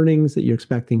the earnings that you're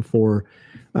expecting for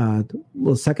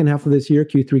the second half of this year,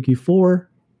 Q3, Q4,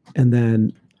 and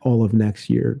then all of next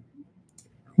year?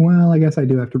 Well, I guess I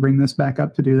do have to bring this back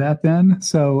up to do that then.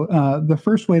 So the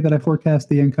first way that I forecast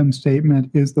the income statement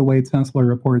is the way Tesla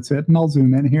reports it. And I'll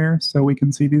zoom in here so we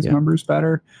can see these numbers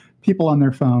better. People on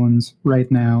their phones right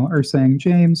now are saying,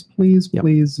 James, please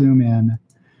zoom in.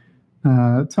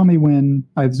 Tell me when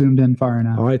I've zoomed in far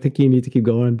enough. Oh, I think you need to keep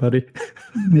going, buddy.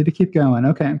 Need to keep going.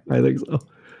 Okay. I think so.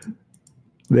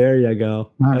 There you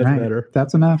go. That's better.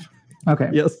 That's enough.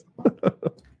 Okay. Yes.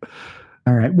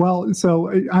 All right. Well,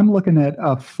 so I'm looking at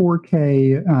a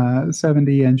 4K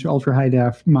 70-inch ultra high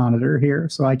def monitor here,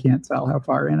 so I can't tell how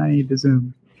far in I need to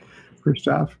zoom for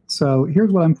stuff. So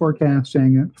here's what I'm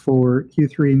forecasting for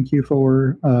Q3 and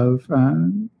Q4 of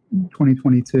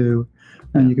 2022.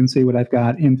 And you can see what I've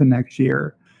got into next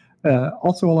year.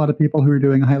 Also, a lot of people who are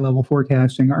doing high-level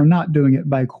forecasting are not doing it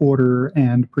by quarter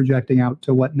and projecting out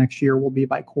to what next year will be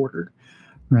by quarter,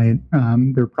 right?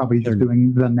 They're probably just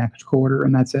doing the next quarter,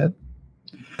 and that's it.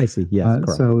 I see, yeah.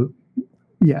 So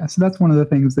that's one of the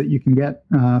things that you can get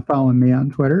following me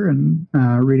on Twitter and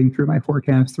reading through my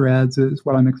forecast threads is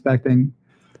what I'm expecting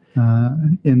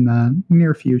in the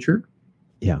near future.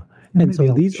 Yeah. And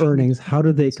so these earnings, how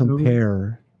do they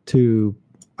compare to,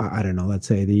 I don't know, let's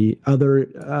say the other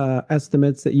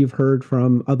estimates that you've heard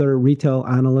from other retail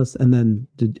analysts and then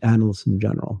the analysts in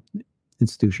general,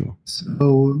 institutional?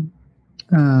 So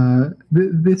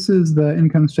this is the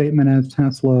income statement as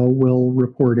Tesla will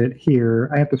report it here.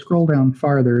 I have to scroll down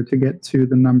farther to get to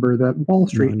the number that Wall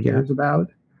Street cares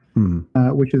about,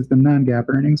 which is the non-GAAP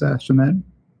earnings estimate.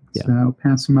 Yeah. So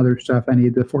past some other stuff I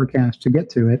need to forecast to get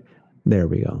to it. There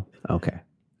we go. Okay.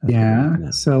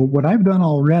 So what I've done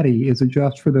already is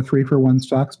adjust for the 3-for-1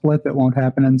 stock split that won't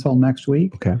happen until next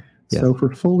week. Okay. Yes. So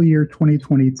for full year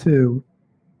 2022,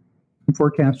 I'm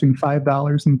forecasting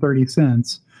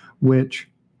 $5.30, which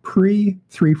pre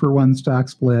 3-for-1 stock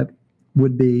split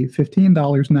would be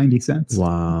 $15.90.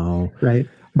 Wow. Right.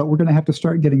 But we're going to have to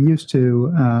start getting used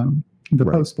to the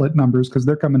post-split numbers because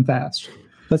they're coming fast.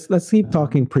 Let's keep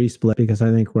talking pre-split because I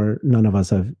think none of us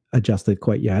have adjusted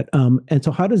quite yet. And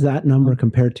so how does that number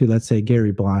compare to, let's say,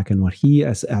 Gary Black and what he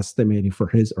is estimating for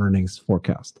his earnings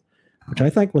forecast, which I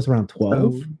think was around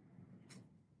 12?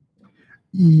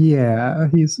 Yeah,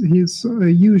 he's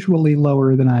usually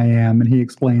lower than I am, and he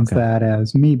explains that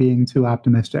as me being too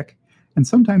optimistic. And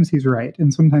sometimes he's right,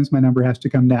 and sometimes my number has to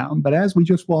come down. But as we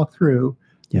just walked through,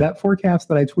 that forecast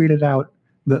that I tweeted out,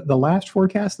 the last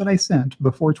forecast that I sent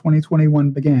before 2021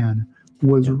 began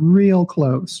was real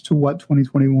close to what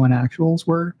 2021 actuals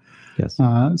were. Yes.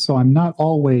 So I'm not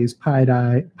always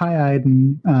pie-eyed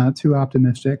and too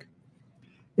optimistic.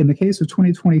 In the case of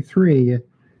 2023,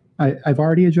 I've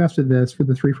already adjusted this for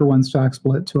the 3-for-1 stock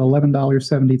split to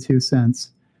 $11.72.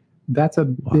 That's a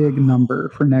big number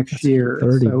for next year.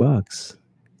 $30.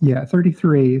 Yeah,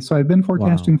 33. So I've been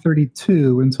forecasting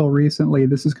 32 until recently.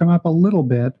 This has come up a little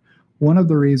bit. One of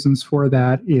the reasons for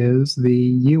that is the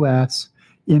U.S.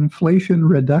 Inflation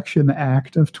Reduction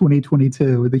Act of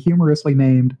 2022, the humorously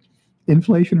named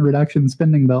Inflation Reduction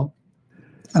Spending Bill.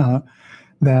 Hey,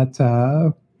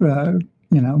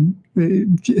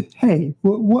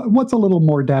 what's a little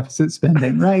more deficit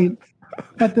spending, right?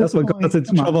 That's what got us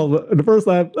into trouble in the first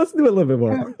lap. Let's do a little bit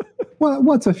more.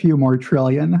 What's a few more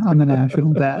trillion on the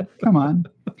national debt? Come on.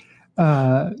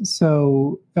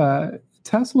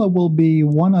 Tesla will be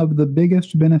one of the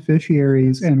biggest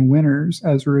beneficiaries and winners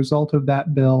as a result of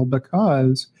that bill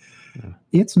because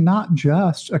it's not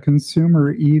just a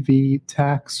consumer EV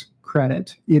tax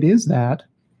credit. It is that,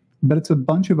 but it's a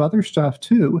bunch of other stuff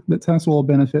too that Tesla will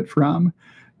benefit from.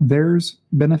 There's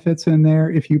benefits in there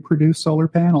if you produce solar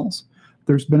panels.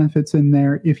 There's benefits in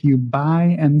there if you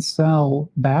buy and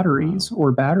sell batteries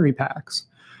or battery packs.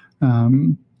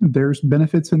 There's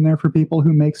benefits in there for people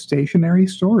who make stationary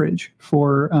storage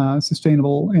for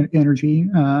sustainable energy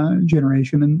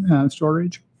generation and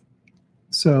storage.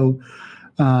 So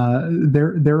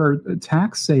there are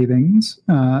tax savings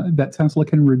that Tesla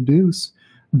can reduce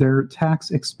their tax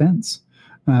expense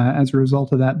as a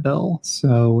result of that bill.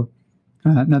 So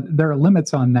now there are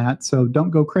limits on that. So don't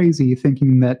go crazy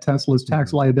thinking that Tesla's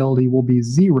tax liability will be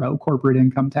zero corporate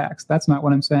income tax. That's not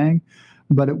what I'm saying,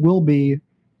 but it will be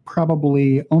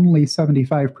probably only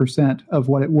 75% of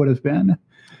what it would have been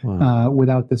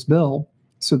without this bill.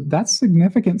 So that's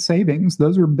significant savings.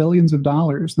 Those are billions of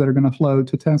dollars that are going to flow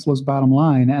to Tesla's bottom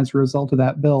line as a result of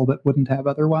that bill that wouldn't have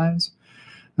otherwise.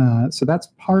 So that's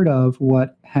part of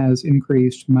what has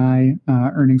increased my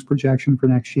earnings projection for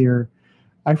next year.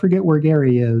 I forget where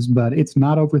Gary is, but it's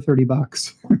not over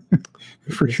 $30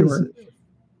 for sure.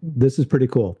 This is pretty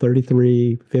cool.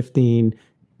 33, 15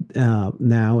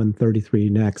 now, and 33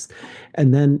 next.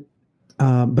 And then,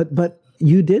 but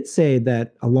you did say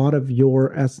that a lot of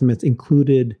your estimates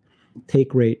included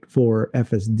take rate for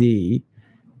FSD.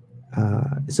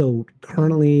 So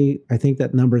currently, I think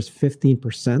that number is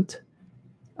 15%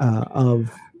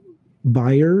 of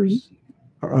buyers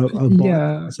of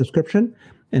bought subscription.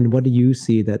 And what do you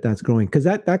see that's growing? Because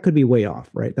that could be way off,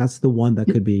 right? That's the one that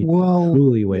could be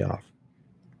truly way off.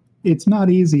 It's not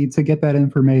easy to get that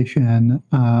information.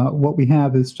 What we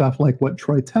have is stuff like what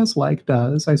Troy Teslike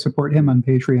does. I support him on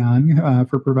Patreon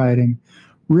for providing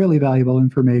really valuable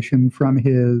information from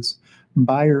his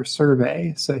buyer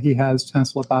survey. So he has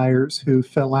Tesla buyers who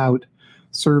fill out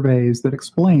surveys that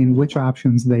explain which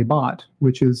options they bought,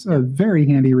 which is a very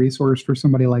handy resource for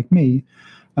somebody like me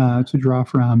to draw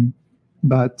from.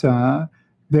 But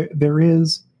there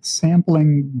is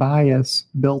sampling bias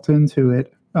built into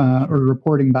it, or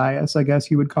reporting bias, I guess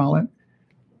you would call it,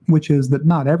 which is that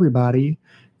not everybody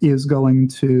is going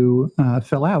to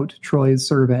fill out Troy's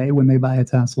survey when they buy a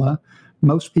Tesla.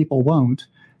 Most people won't,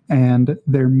 and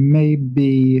there may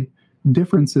be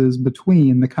differences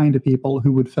between the kind of people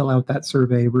who would fill out that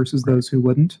survey versus those who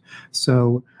wouldn't.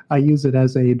 So I use it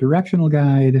as a directional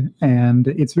guide, and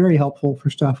it's very helpful for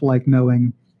stuff like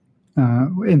knowing.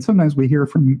 And sometimes we hear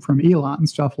from Elon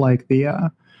stuff like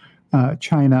the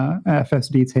China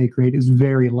FSD take rate is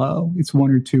very low. It's 1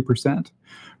 or 2%,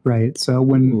 right? So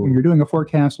when you're doing a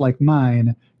forecast like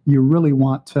mine, you really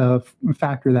want to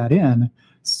factor that in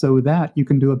so that you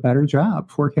can do a better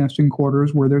job forecasting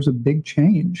quarters where there's a big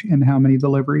change in how many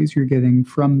deliveries you're getting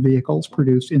from vehicles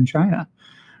produced in China,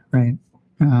 right?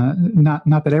 Not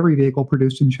that every vehicle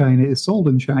produced in China is sold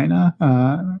in China.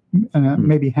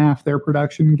 Maybe half their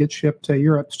production gets shipped to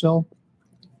Europe still.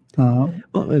 Well,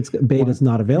 beta's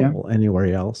not available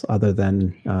anywhere else other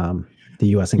than the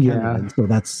U.S. and Canada. And so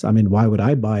that's, why would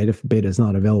I buy it if beta is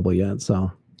not available yet?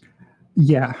 So.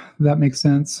 Yeah, that makes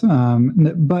sense.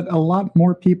 But a lot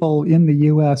more people in the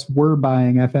U.S. were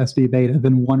buying FSD beta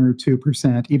than 1 or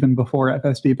 2%, even before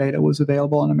FSD beta was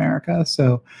available in America.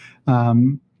 So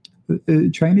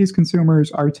Chinese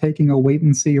consumers are taking a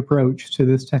wait-and-see approach to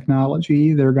this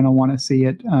technology. They're going to want to see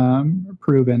it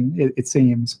proven, it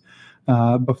seems,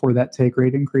 before that take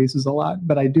rate increases a lot.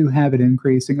 But I do have it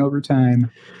increasing over time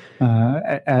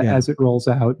as it rolls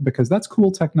out, because that's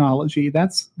cool technology.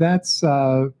 That's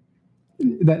a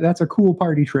cool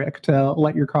party trick to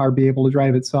let your car be able to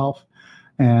drive itself,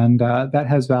 and that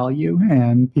has value.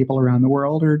 And people around the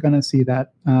world are going to see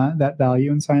that value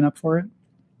and sign up for it.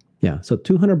 Yeah, so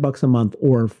 $200 a month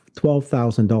or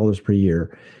 $12,000 per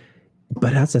year,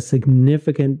 but that's a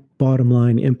significant bottom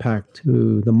line impact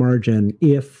to the margin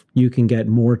if you can get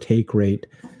more take rate.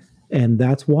 And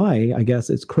that's why I guess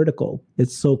it's critical.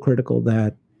 It's so critical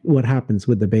that what happens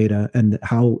with the beta and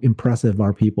how impressive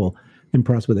are people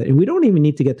impressed with it. And we don't even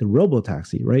need to get to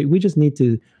robotaxi, right? We just need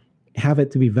to have it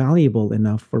to be valuable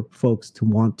enough for folks to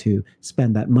want to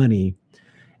spend that money.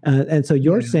 And so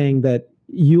you're saying that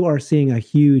you are seeing a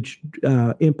huge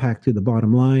impact to the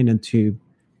bottom line and to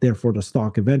therefore the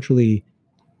stock eventually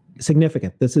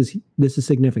significant. This is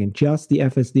significant. Just the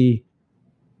FSD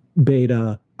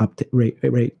beta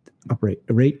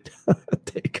rate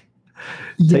take.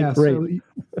 Yeah, so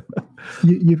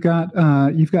you've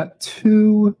got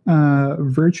two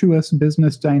virtuous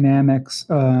business dynamics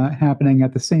happening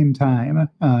at the same time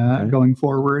going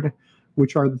forward,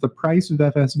 which are that the price of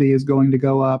FSD is going to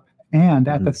go up, and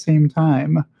at the same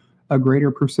time, a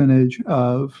greater percentage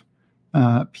of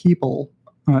people,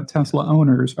 Tesla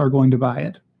owners, are going to buy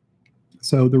it.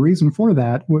 So the reason for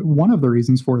that, one of the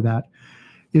reasons for that,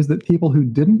 is that people who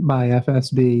didn't buy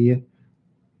FSD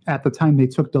at the time they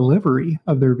took delivery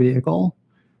of their vehicle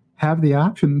have the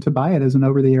option to buy it as an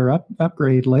over-the-air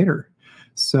upgrade later.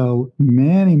 So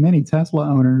many Tesla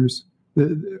owners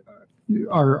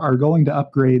are going to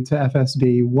upgrade to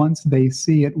FSD once they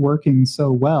see it working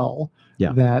so well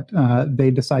that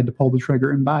they decide to pull the trigger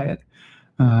and buy it.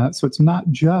 So it's not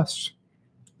just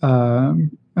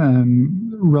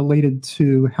related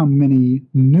to how many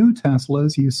new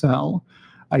Teslas you sell.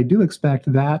 I do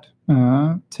expect that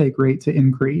take rate to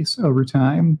increase over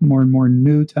time. More and more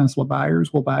new Tesla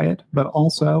buyers will buy it, but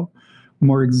also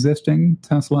more existing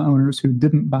Tesla owners who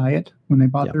didn't buy it when they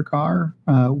bought their car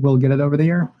will get it over the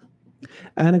air.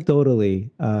 Anecdotally,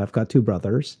 I've got two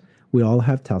brothers. We all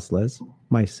have Teslas.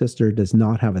 My sister does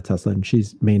not have a Tesla, and she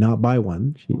may not buy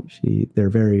one. They're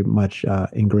very much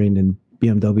ingrained in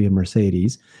BMW and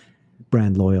Mercedes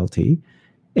brand loyalty.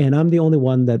 And I'm the only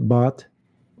one that bought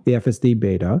the FSD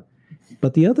beta.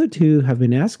 But the other two have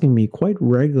been asking me quite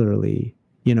regularly,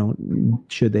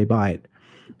 should they buy it?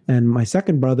 And my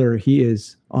second brother, he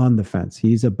is on the fence.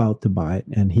 He's about to buy it,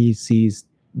 and he sees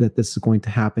that this is going to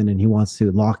happen, and he wants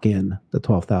to lock in the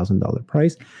 $12,000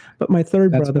 price. But my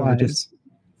third brother,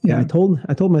 I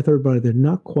told my third brother,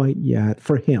 not quite yet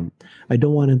for him. I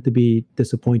don't want him to be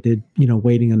disappointed,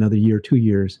 waiting another year, 2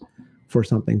 years for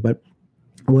something. But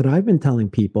what I've been telling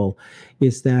people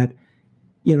is that,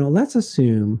 let's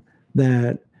assume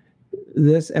that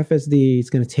this FSD is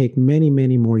going to take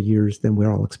many more years than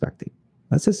we're all expecting.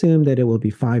 Let's assume that it will be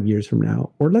 5 years from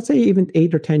now, or let's say even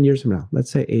 8 or 10 years from now.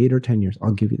 Let's say 8 or 10 years.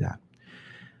 I'll give you that.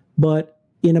 But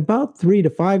in about 3 to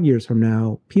 5 years from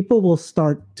now, people will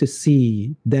start to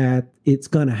see that it's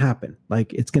going to happen.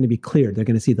 Like, it's going to be clear. They're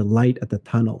going to see the light at the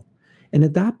tunnel. And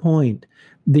at that point,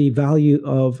 the value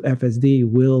of FSD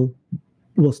will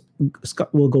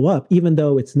go up, even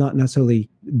though it's not necessarily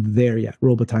there yet.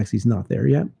 Robotaxi is not there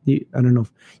yet. I don't know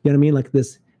if, you know what I mean? Like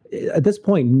this, at this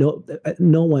point, no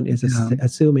one is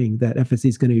assuming that FSD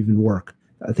is going to even work.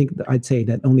 I think I'd say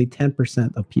that only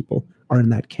 10% of people are in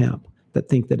that camp that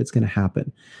think that it's going to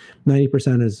happen.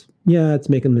 90% is, it's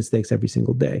making mistakes every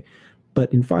single day.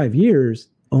 But in 5 years,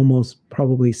 almost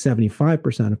probably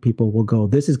 75% of people will go,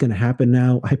 this is going to happen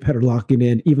now. I better lock it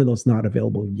in, even though it's not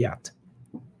available yet.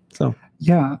 So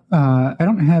I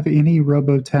don't have any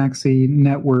robotaxi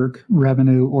network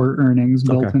revenue or earnings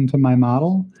built into my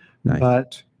model. Nice.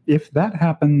 But if that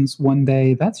happens one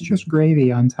day, that's just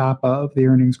gravy on top of the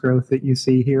earnings growth that you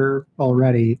see here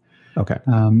already. Okay.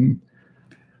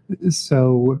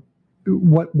 So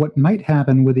what might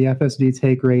happen with the FSD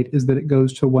take rate is that it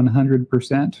goes to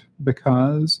 100%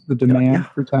 because the demand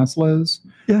for Teslas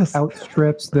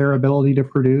outstrips their ability to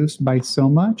produce by so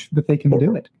much that they can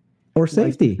do it. Or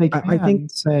safety. Like I think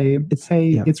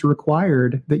it's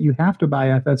required that you have to buy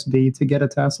FSD to get a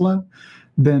Tesla,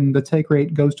 then the take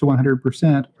rate goes to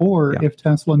 100%. Or if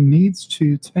Tesla needs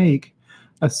to take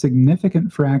a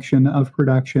significant fraction of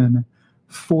production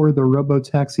for the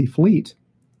robotaxi fleet,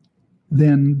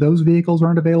 then those vehicles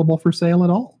aren't available for sale at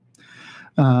all,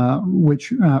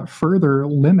 which further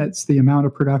limits the amount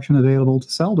of production available to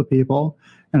sell to people.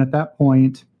 And at that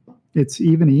point, it's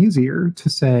even easier to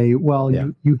say, well,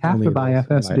 you have to buy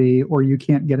FSD or you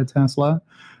can't get a Tesla.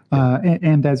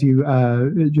 And as you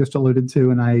just alluded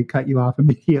to, and I cut you off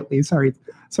immediately. Sorry,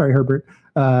 Herbert.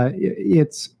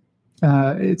 It's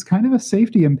kind of a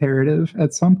safety imperative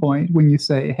at some point when you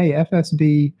say, hey,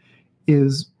 FSD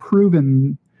is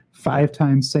proven 5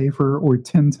 times safer or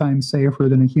 10 times safer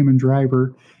than a human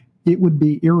driver. It would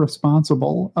be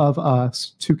irresponsible of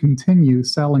us to continue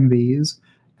selling these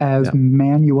as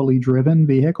manually driven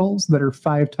vehicles that are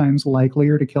 5 times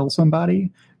likelier to kill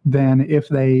somebody than if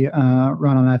they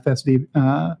run on FSD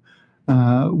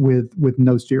with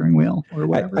no steering wheel or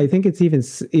whatever. I think it's even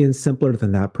simpler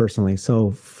than that personally. So,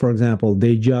 for example,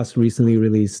 they just recently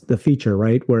released the feature,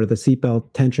 right, where the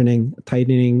seatbelt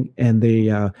tightening, and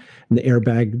the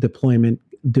airbag deployment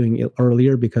doing it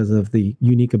earlier because of the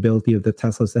unique ability of the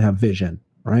Teslas to have vision,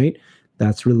 right?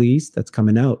 That's released. That's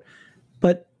coming out.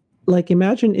 But like,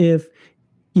 imagine if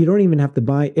you don't even have to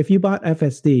buy. If you bought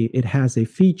FSD, it has a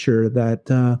feature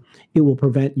that it will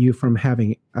prevent you from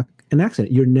having an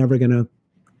accident. You're never going to,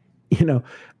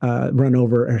 run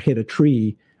over or hit a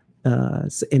tree,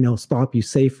 and it'll stop you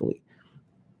safely.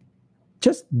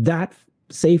 Just that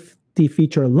safety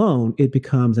feature alone, it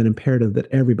becomes an imperative that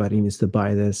everybody needs to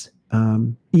buy this,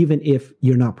 even if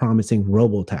you're not promising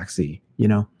robotaxi.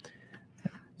 Yeah.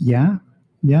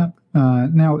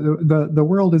 Now, the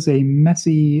world is a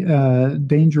messy,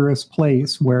 dangerous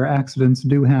place where accidents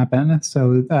do happen.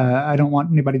 So I don't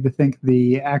want anybody to think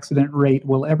the accident rate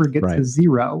will ever get to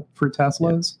zero for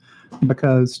Teslas,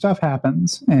 because stuff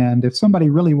happens. And if somebody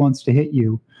really wants to hit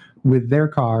you with their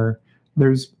car,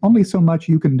 there's only so much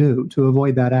you can do to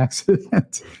avoid that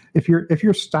accident. If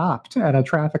you're stopped at a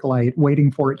traffic light waiting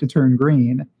for it to turn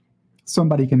green,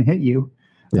 somebody can hit you.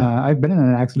 I've been in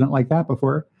an accident like that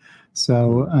before.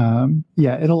 So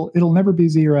it'll never be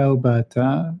zero, but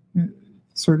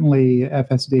certainly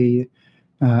FSD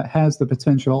has the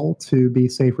potential to be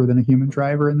safer than a human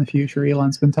driver in the future.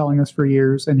 Elon's been telling us for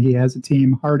years, and he has a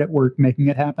team hard at work making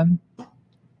it happen.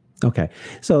 Okay,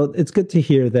 so it's good to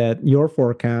hear that your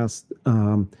forecast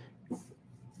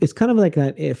it's kind of like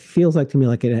that. It feels like to me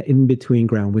like an in-between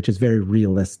ground, which is very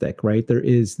realistic, right? There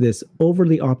is this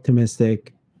overly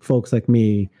optimistic folks like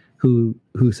me who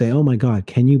say, oh my God,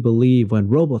 can you believe when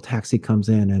robo-taxi comes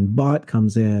in and bot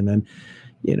comes in and,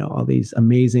 all these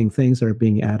amazing things are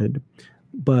being added.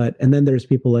 And then there's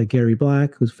people like Gary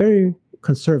Black, who's very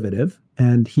conservative,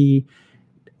 and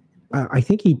I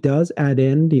think he does add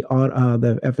in the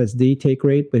FSD take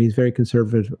rate, but he's very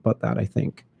conservative about that, I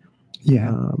think.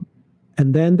 Yeah.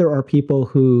 And then there are people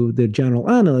the general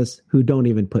analysts, who don't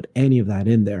even put any of that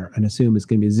in there and assume it's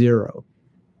going to be zero.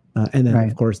 And then,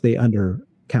 of course, they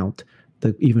undercount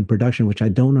the even production, which I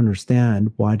don't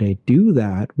understand why they do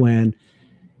that when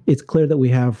it's clear that we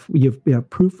have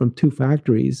proof from 2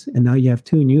 factories, and now you have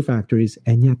 2 new factories,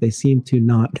 and yet they seem to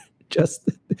not just,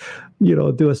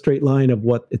 do a straight line of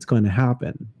what it's going to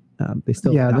happen.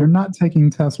 They're not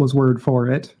taking Tesla's word for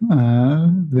it.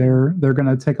 They're going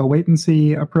to take a wait and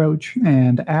see approach,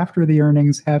 and after the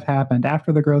earnings have happened,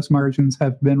 after the gross margins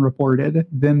have been reported,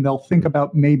 then they'll think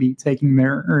about maybe taking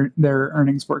their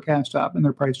earnings forecast up and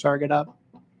their price target up.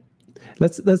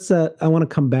 Let's. I want to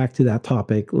come back to that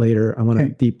topic later. I want to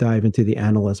deep dive into the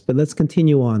analysts, but let's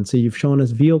continue on. So you've shown us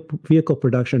vehicle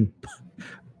production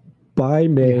by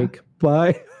make,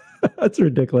 by. That's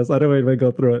ridiculous. I don't even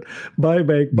go through it. By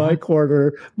make, by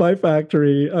quarter, by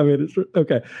factory. I mean, it's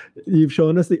okay. You've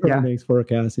shown us the earnings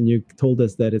forecast, and you told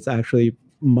us that it's actually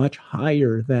much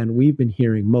higher than we've been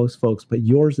hearing most folks, but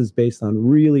yours is based on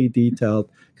really detailed,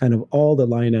 kind of all the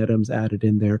line items added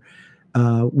in there.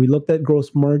 We looked at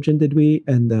gross margin, did we?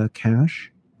 And the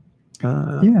cash?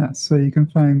 So you can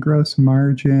find gross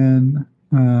margin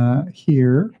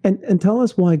here. And tell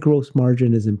us why gross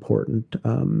margin is important.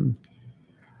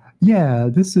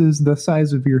 This is the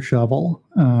size of your shovel.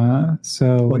 That's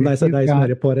a nice way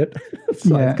to put it.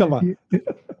 Come on.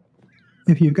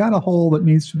 If you've got a hole that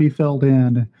needs to be filled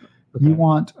in, you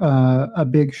want a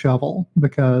big shovel,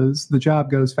 because the job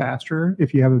goes faster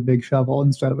if you have a big shovel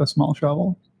instead of a small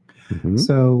shovel. Mm-hmm.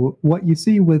 So what you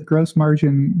see with gross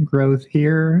margin growth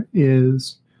here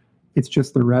is it's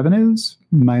just the revenues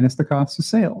minus the cost of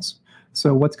sales.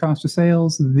 So what's cost of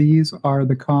sales? These are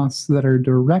the costs that are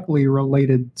directly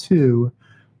related to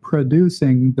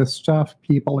producing the stuff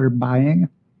people are buying.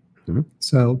 Mm-hmm.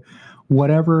 So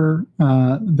whatever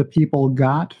the people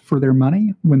got for their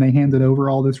money when they handed over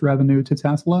all this revenue to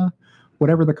Tesla,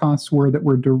 whatever the costs were that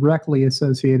were directly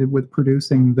associated with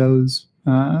producing those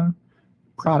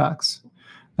products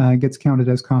gets counted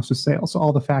as cost of sales. So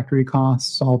all the factory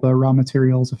costs, all the raw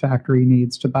materials a factory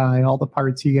needs to buy, all the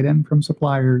parts you get in from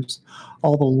suppliers,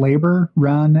 all the labor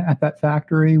run at that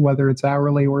factory, whether it's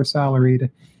hourly or salaried,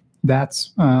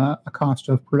 that's a cost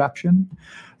of production.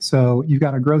 So you've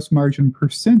got a gross margin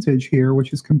percentage here,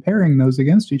 which is comparing those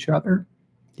against each other.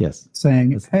 Yes.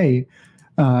 Saying, hey,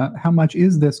 how much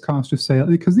is this cost of sale?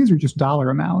 Because these are just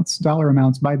dollar amounts. Dollar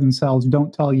amounts by themselves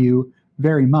don't tell you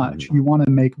very much. You want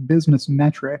to make business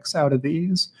metrics out of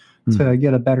these to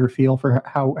get a better feel for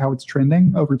how it's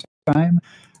trending over time.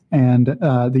 And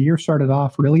the year started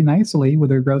off really nicely with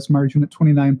their gross margin at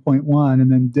 29.1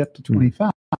 and then dipped to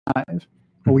 25.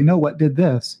 Well, we know what did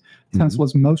this.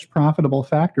 Tesla's most profitable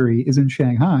factory is in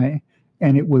Shanghai,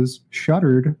 and it was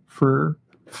shuttered for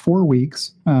 4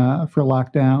 weeks for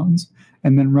lockdowns,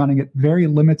 and then running at very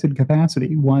limited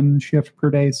capacity, 1 shift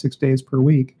per day, 6 days per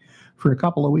week for a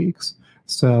couple of weeks.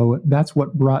 So that's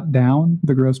what brought down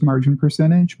the gross margin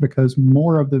percentage, because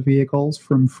more of the vehicles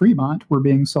from Fremont were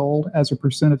being sold as a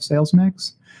percent of sales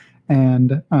mix,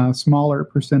 and a smaller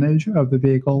percentage of the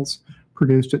vehicles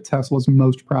produced at Tesla's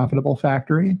most profitable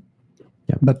factory.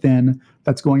 Yeah. But then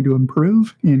that's going to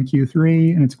improve in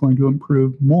Q3, and it's going to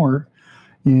improve more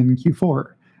in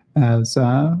Q4 as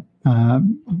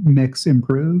mix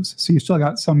improves. So you still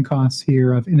got some costs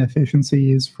here of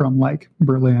inefficiencies from like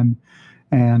Berlin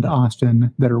and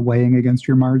Austin that are weighing against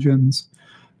your margins.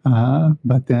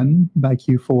 But then by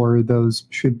Q4, those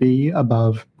should be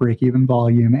above break-even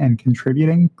volume and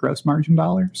contributing gross margin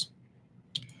dollars.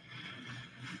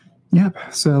 Yep.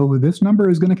 So this number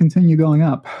is going to continue going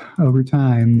up over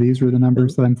time. These are the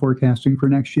numbers that I'm forecasting for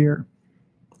next year.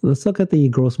 Let's look at the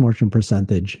gross margin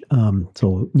percentage. 29%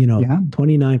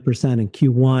 in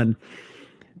Q1.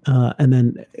 And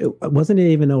then wasn't it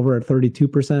even over at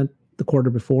 32% the quarter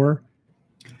before?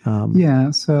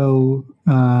 So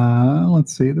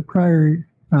let's see. The prior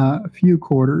few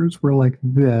quarters were like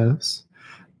this.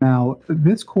 Now,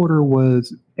 this quarter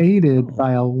was aided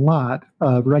by a lot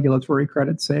of regulatory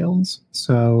credit sales.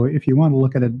 So if you want to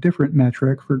look at a different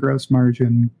metric for gross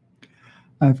margin,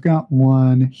 I've got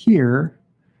one here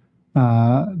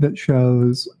that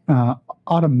shows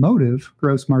automotive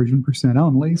gross margin percent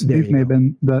only. So these may have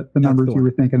been the numbers you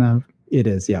were thinking of. It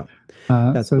is, yeah.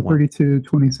 That's so 32,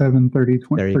 27, 30,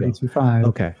 20, 32, 5.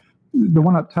 Okay. The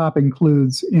one up top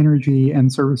includes energy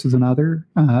and services and other.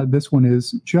 This one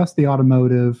is just the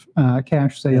automotive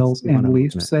cash sales and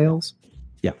leased sales.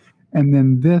 Yeah. And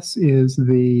then this is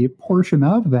the portion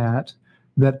of that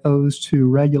owes to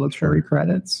regulatory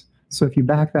credits. So if you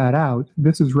back that out,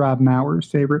 this is Rob Mauer's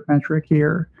favorite metric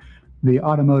here, the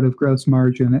automotive gross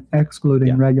margin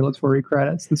excluding regulatory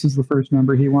credits. This is the first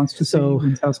number he wants to see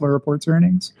when Tesla reports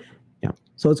earnings. Yeah.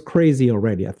 So it's crazy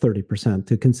already at 30%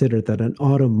 to consider that an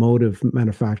automotive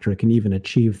manufacturer can even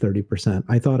achieve 30%.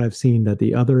 I thought I've seen that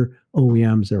the other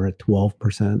OEMs are at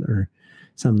 12% or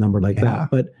some number like that.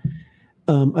 But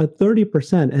at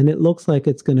 30%, and it looks like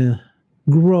it's going to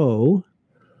grow.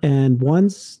 And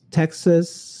once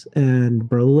Texas and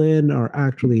Berlin are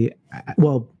actually,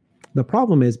 the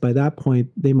problem is by that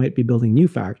point, they might be building new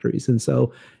factories. And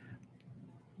so,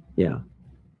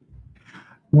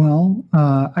 Well,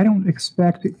 I don't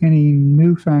expect any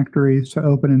new factories to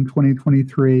open in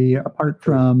 2023, apart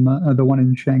from the one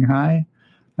in Shanghai.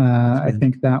 I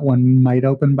think that one might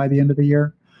open by the end of the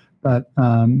year. But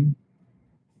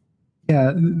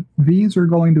these are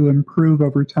going to improve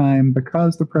over time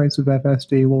because the price of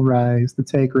FSD will rise, the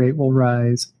take rate will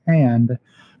rise, and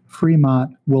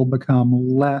Fremont will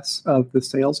become less of the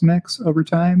sales mix over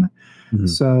time. Mm-hmm.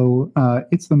 So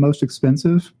it's the most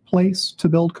expensive place to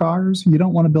build cars. You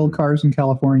don't want to build cars in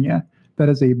California. That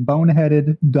is a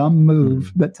boneheaded, dumb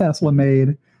move that Tesla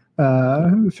made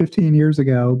 15 years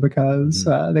ago because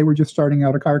they were just starting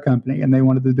out a car company and they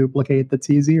wanted to duplicate the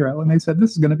T0. And they said,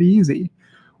 this is going to be easy.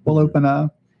 We'll open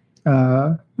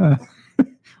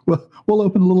we'll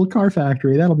open a little car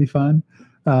factory. That'll be fun.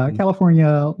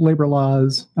 California labor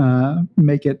laws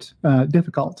make it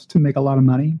difficult to make a lot of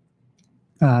money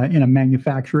in a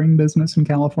manufacturing business in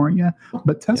California.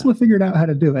 But Tesla figured out how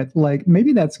to do it. Like,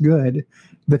 maybe that's good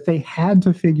that they had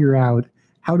to figure out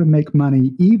how to make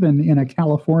money even in a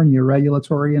California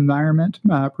regulatory environment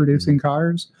producing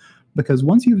cars. Because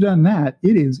once you've done that,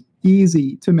 it is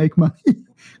easy to make money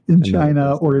in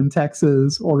China or in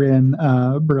Texas or in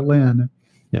Berlin.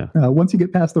 Once you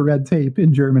get past the red tape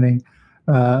in Germany,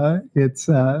 it's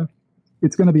going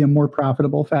to be a more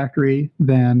profitable factory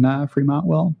than Fremont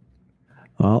will.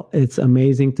 Well, it's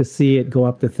amazing to see it go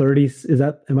up to 30.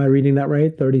 Am I reading that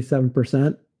right?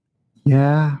 37%?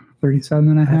 Yeah,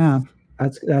 37.5.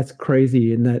 That's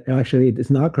crazy. And that actually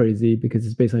it's not crazy because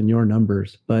it's based on your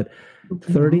numbers, but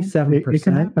 37%. It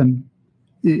can happen.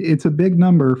 It's a big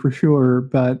number for sure,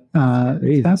 but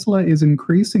Tesla is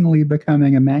increasingly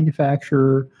becoming a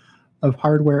manufacturer of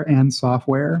hardware and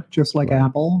software, just like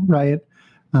Apple, right?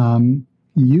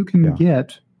 You can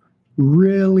get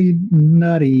really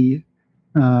nutty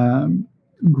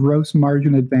gross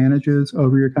margin advantages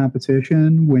over your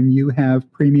competition when you have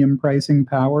premium pricing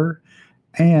power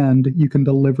and you can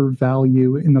deliver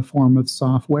value in the form of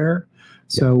software.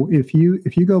 So if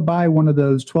you go buy one of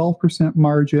those 12%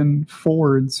 margin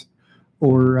Fords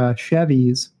or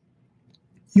Chevys,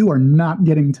 you are not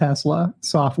getting Tesla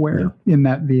software in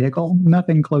that vehicle.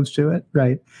 Nothing close to it,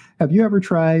 right? Have you ever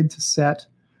tried to set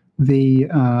the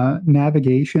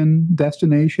navigation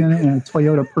destination in a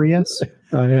Toyota Prius?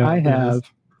 I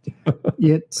have.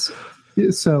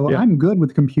 I'm good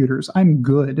with computers.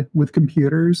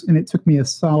 And it took me a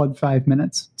solid 5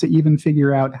 minutes to even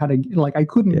figure out how to, I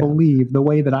couldn't believe the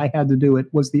way that I had to do it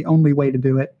was the only way to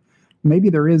do it. Maybe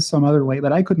there is some other way,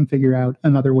 but I couldn't figure out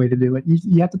another way to do it.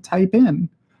 You have to type in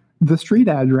the street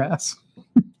address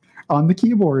on the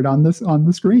keyboard on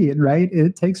the screen, right?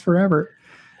 It takes forever.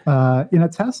 In a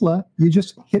Tesla, you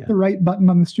just hit the right button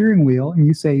on the steering wheel and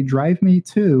you say, drive me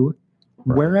to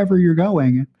wherever you're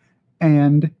going.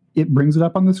 And it brings it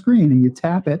up on the screen and you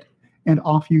tap it and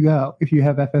off you go if you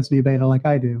have FSD beta like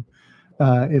I do.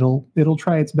 it'll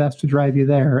try its best to drive you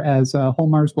there. As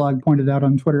Holmar's blog pointed out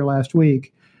on Twitter last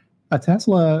week, a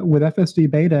Tesla with FSD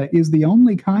beta is the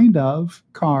only kind of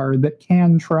car that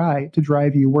can try to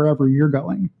drive you wherever you're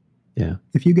going. Yeah.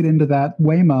 If you get into that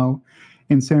Waymo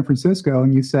in San Francisco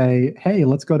and you say, hey,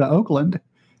 let's go to Oakland,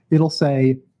 it'll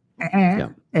say,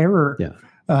 error. Yeah.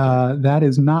 That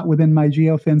is not within my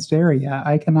geofenced area.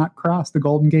 I cannot cross the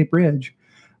Golden Gate Bridge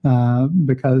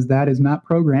because that is not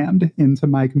programmed into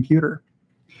my computer.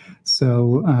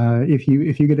 So if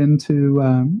you get into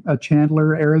a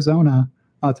Chandler, Arizona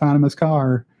autonomous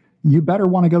car, you better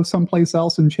want to go someplace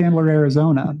else in Chandler,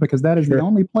 Arizona, because that is the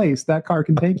only place that car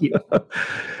can take you.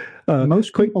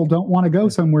 Most people don't want to go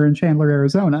somewhere in Chandler,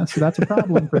 Arizona, so that's a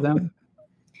problem for them.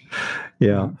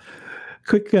 Yeah.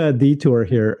 Quick detour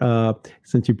here,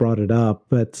 since you brought it up,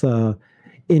 but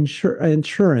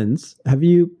insurance, have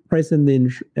you priced in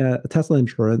the Tesla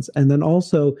insurance? And then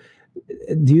also,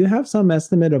 do you have some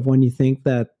estimate of when you think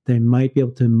that they might be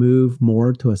able to move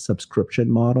more to a subscription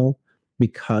model?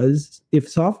 Because if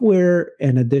software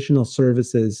and additional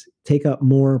services take up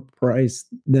more price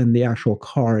than the actual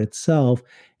car itself,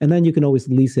 and then you can always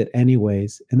lease it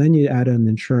anyways, and then you add in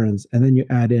insurance, and then you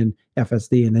add in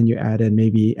FSD, and then you add in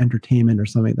maybe entertainment or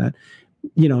something like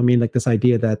that, like this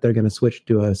idea that they're going to switch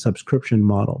to a subscription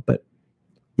model. But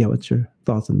yeah, what's your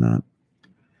thoughts on that?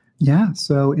 Yeah,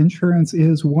 so insurance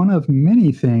is one of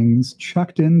many things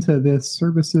chucked into this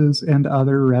services and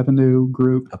other revenue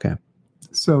group. Okay.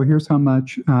 So here's how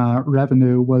much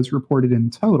revenue was reported in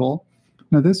total.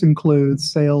 Now, this includes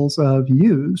sales of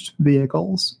used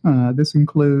vehicles. This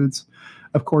includes,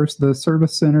 of course, the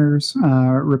service centers,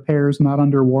 repairs not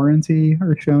under warranty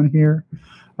are shown here.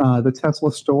 The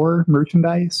Tesla store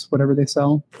merchandise, whatever they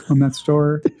sell from that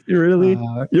store.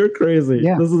 You're crazy.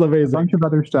 Yeah, this is amazing. A bunch of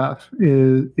other stuff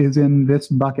is in this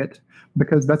bucket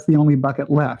because that's the only bucket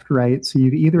left, right? So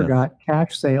you've either got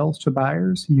cash sales to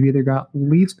buyers, you've either got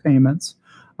lease payments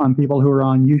on people who are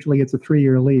on, usually it's a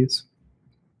 3-year lease,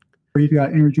 or you've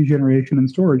got energy generation and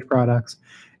storage products.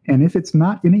 And if it's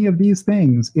not any of these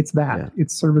things, it's that. Yeah.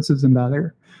 It's services and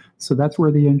other. So that's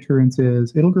where the insurance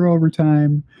is. It'll grow over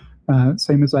time.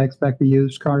 Same as I expect the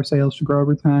used car sales to grow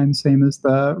over time. Same as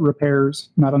the repairs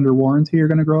not under warranty are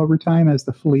going to grow over time as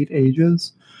the fleet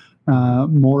ages.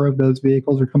 More of those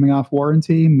vehicles are coming off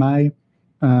warranty. My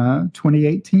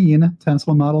 2018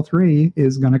 Tesla Model 3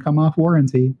 is going to come off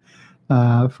warranty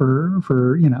for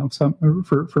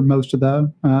most of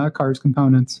the car's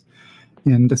components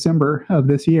in December of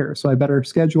this year. So I better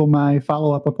schedule my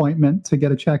follow-up appointment to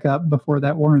get a checkup before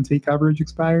that warranty coverage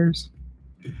expires.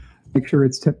 Make sure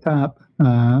it's tip-top.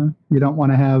 You don't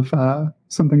want to have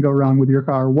something go wrong with your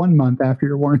car 1 month after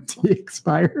your warranty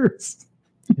expires.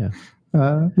 Yeah.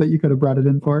 That you could have brought it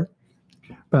in for.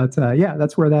 But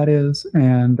that's where that is.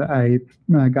 And I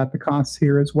got the costs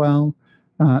here as well.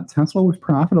 Tesla was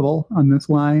profitable on this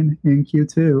line in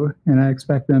Q2, and I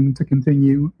expect them to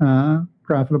continue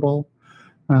profitable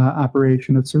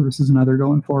operation of services and other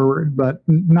going forward, but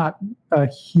not a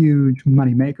huge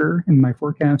moneymaker in my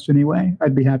forecast anyway.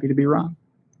 I'd be happy to be wrong.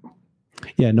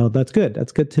 Yeah, no, that's good.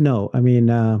 That's good to know. I mean,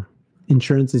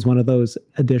 insurance is one of those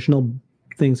additional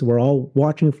things we're all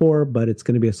watching for, but it's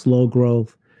going to be a slow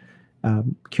growth.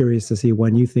 Curious to see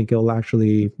when you think it'll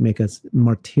actually make a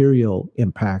material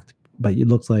impact, but it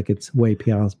looks like it's way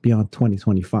beyond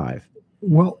 2025.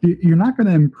 Well, you're not going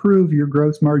to improve your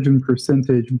gross margin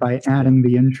percentage by adding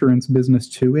the insurance business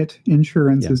to it.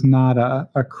 Insurance is not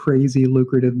a crazy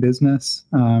lucrative business.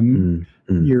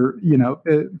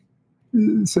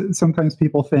 Sometimes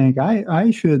people think I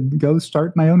should go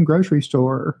start my own grocery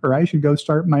store, or I should go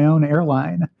start my own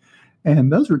airline.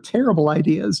 And those are terrible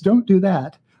ideas. Don't do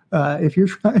that. If you're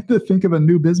trying to think of a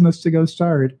new business to go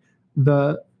start,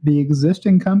 the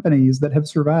existing companies that have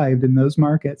survived in those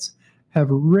markets have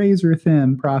razor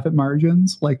thin profit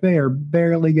margins. Like, they are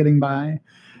barely getting by.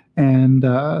 And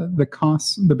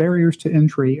the barriers to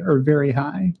entry are very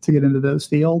high to get into those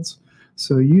fields.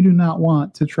 So you do not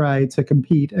want to try to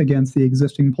compete against the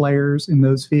existing players in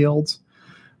those fields,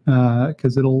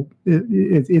 because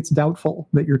it's doubtful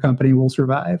that your company will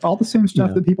survive. All the same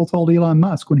stuff that people told Elon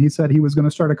Musk when he said he was going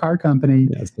to start a car company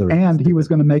and he was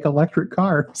going to make electric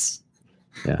cars.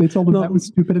 Yeah. They told him that was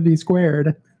stupidity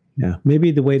squared. Yeah,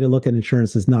 maybe the way to look at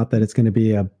insurance is not that it's going to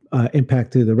be a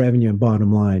impact to the revenue and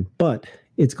bottom line, but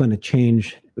it's going to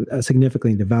change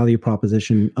significantly the value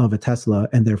proposition of a Tesla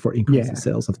and therefore increase the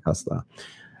sales of Tesla.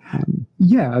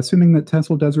 Assuming that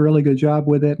Tesla does a really good job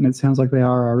with it, and it sounds like they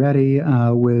are already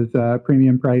with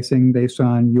premium pricing based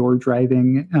on your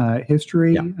driving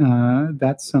history.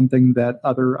 That's something that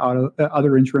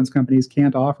other insurance companies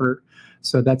can't offer.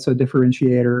 So that's a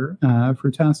differentiator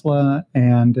for Tesla,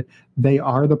 and they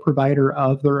are the provider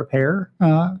of the repair.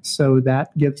 So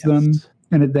that gives them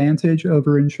an advantage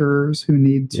over insurers who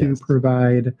need to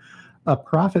provide a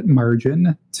profit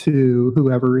margin to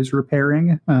whoever is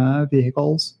repairing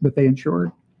vehicles that they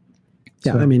insure.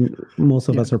 Yeah, I mean, most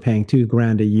of us are paying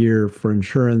 $2,000 a year for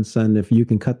insurance, and if you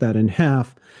can cut that in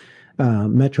half,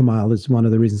 Metromile is one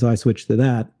of the reasons I switched to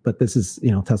that. But this is,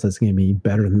 Tesla's going to be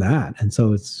better than that, and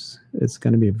so it's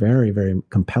going to be very, very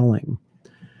compelling.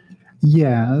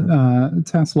 Yeah,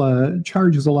 Tesla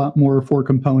charges a lot more for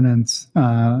components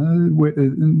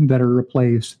that are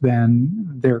replaced than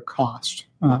their cost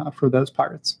for those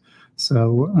parts.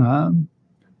 So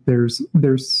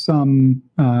there's some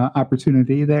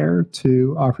opportunity there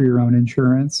to offer your own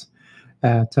insurance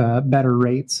at better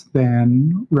rates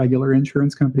than regular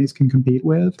insurance companies can compete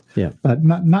with. Yeah, but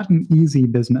not an easy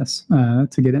business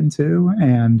to get into,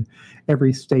 and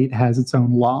every state has its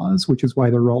own laws, which is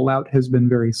why the rollout has been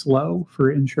very slow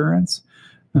for insurance.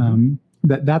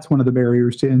 That's one of the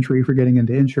barriers to entry for getting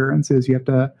into insurance is you have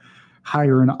to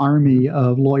hire an army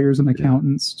of lawyers and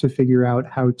accountants to figure out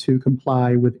how to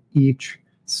comply with each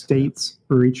state's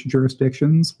or each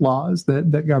jurisdiction's laws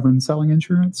that govern selling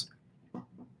insurance.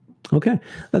 Okay,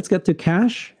 let's get to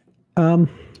cash.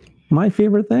 My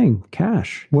favorite thing,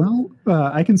 cash. Well,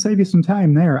 I can save you some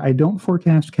time there. I don't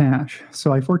forecast cash.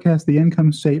 So I forecast the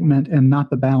income statement and not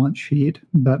the balance sheet.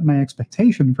 But my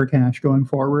expectation for cash going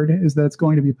forward is that it's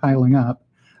going to be piling up.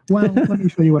 Well, let me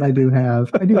show you what I do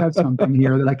have. I do have something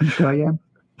here that I can show you.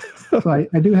 So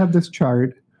I do have this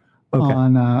chart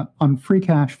on free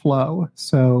cash flow.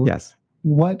 So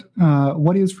what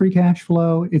is free cash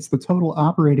flow? It's the total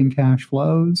operating cash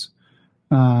flows,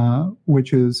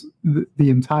 which is the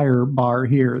entire bar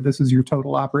here. This is your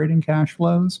total operating cash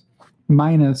flows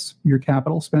minus your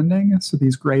capital spending. So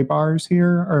these gray bars here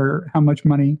are how much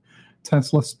money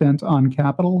Tesla spent on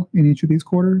capital in each of these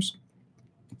quarters.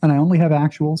 And I only have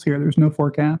actuals here. There's no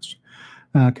forecast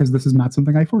because this is not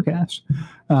something I forecast.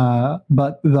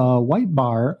 But the white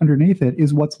bar underneath it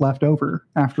is what's left over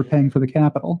after paying for the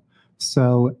capital.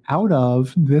 So out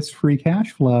of this free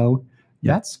cash flow,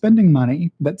 that's spending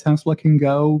money that Tesla can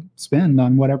go spend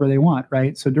on whatever they want,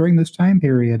 right? So during this time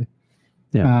period,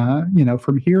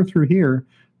 from here through here,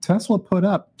 Tesla put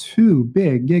up 2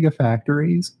 big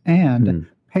gigafactories and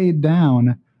paid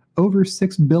down over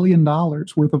 $6 billion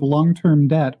worth of long-term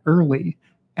debt early,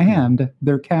 and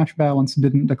their cash balance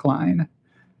didn't decline.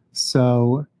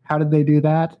 So how did they do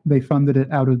that? They funded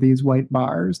it out of these white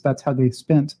bars. That's how they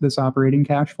spent this operating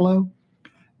cash flow.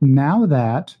 Now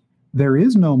that there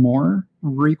is no more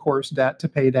recourse debt to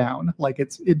pay down, like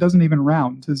it doesn't even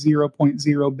round to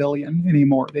 0.0 billion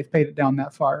anymore. They've paid it down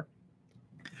that far.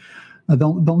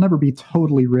 They'll never be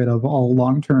totally rid of all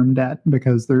long-term debt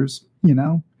because there's,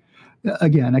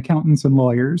 again, accountants and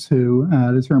lawyers who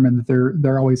determine that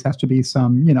there always has to be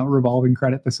some, revolving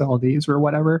credit facilities or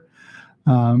whatever.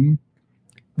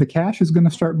 The cash is going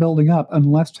to start building up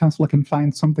unless Tesla can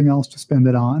find something else to spend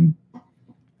it on.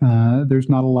 There's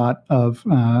not a lot of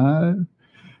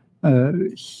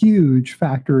huge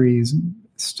factories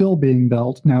still being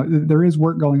built. Now, there is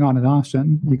work going on in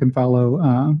Austin. You can follow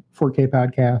 4K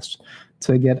Podcast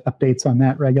to get updates on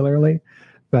that regularly.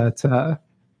 But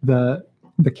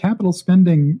the capital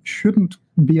spending shouldn't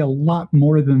be a lot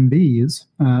more than these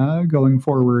going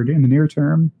forward in the near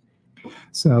term.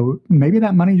 So maybe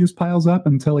that money just piles up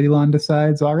until Elon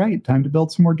decides, all right, time to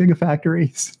build some more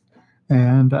gigafactories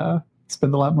and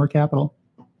spend a lot more capital.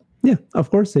 Yeah, of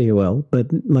course they will. But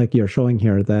like you're showing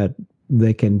here that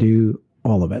they can do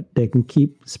all of it. They can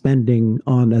keep spending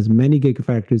on as many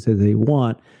gigafactories as they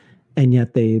want, and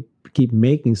yet they keep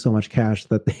making so much cash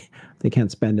that they can't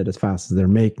spend it as fast as they're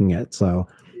making it. So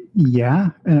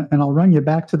yeah, and I'll run you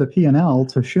back to the P&L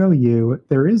to show you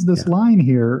there is this line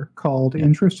here called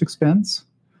interest expense.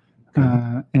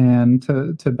 And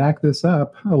to back this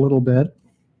up a little bit,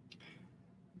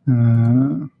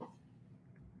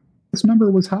 this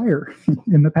number was higher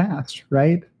in the past,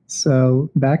 right? So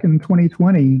back in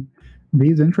 2020,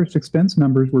 these interest expense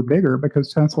numbers were bigger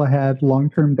because Tesla had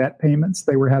long-term debt payments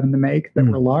they were having to make that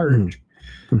were large.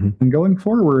 And going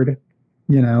forward,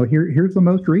 here's the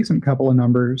most recent couple of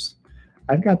numbers.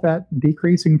 I've got that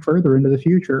decreasing further into the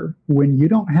future. When you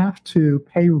don't have to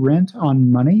pay rent on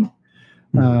money,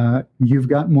 you've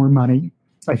got more money.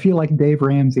 I feel like Dave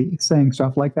Ramsey saying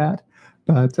stuff like that.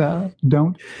 But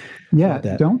don't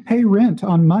pay rent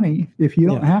on money if you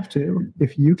don't have to.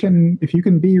 If you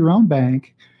can be your own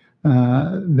bank,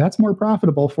 that's more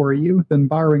profitable for you than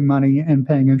borrowing money and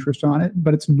paying interest on it.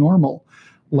 But it's normal.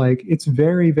 Like, it's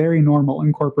very, very normal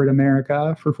in corporate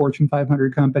America for Fortune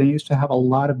 500 companies to have a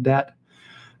lot of debt.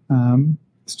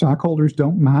 Stockholders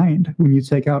don't mind when you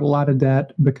take out a lot of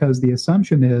debt because the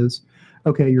assumption is,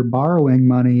 okay, you're borrowing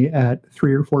money at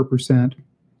 3 or 4%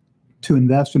 to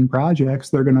invest in projects.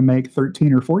 They're going to make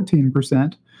 13 or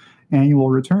 14% annual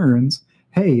returns.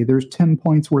 Hey, there's 10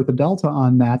 points worth of delta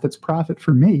on that. That's profit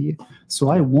for me. So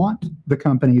I want the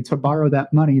company to borrow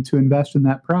that money to invest in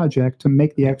that project to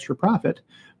make the extra profit.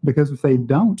 Because if they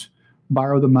don't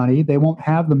borrow the money, they won't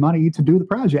have the money to do the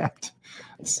project.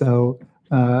 So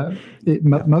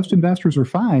most investors are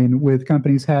fine with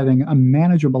companies having a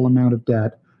manageable amount of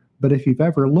debt. But if you've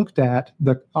ever looked at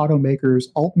the automaker's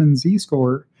Altman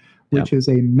Z-score, which is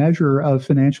a measure of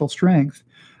financial strength,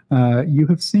 you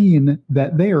have seen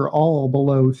that they are all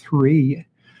below 3,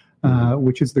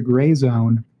 which is the gray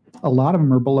zone. A lot of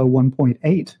them are below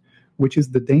 1.8, which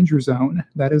is the danger zone.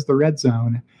 That is the red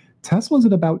zone. Tesla's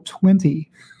at about 20.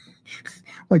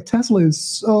 Like, Tesla is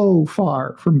so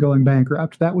far from going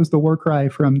bankrupt. That was the war cry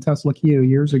from Tesla Q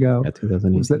years ago.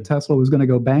 Was that Tesla was going to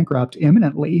go bankrupt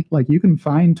imminently. Like, you can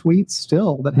find tweets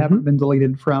still that haven't been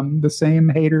deleted from the same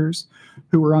haters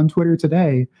who were on Twitter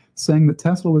today saying that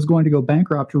Tesla was going to go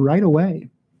bankrupt right away.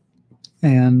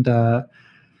 And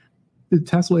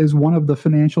Tesla is one of the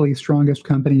financially strongest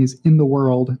companies in the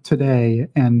world today,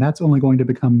 and that's only going to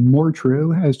become more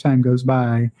true as time goes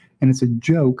by. And it's a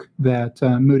joke that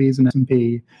Moody's and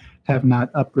S&P have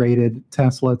not upgraded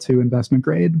Tesla to investment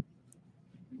grade.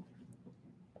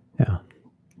 Yeah.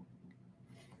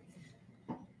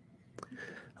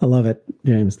 I love it,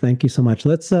 James. Thank you so much.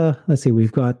 Let's see.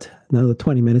 We've got another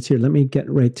 20 minutes here. Let me get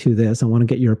right to this. I want to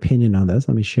get your opinion on this.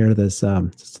 Let me share this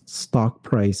stock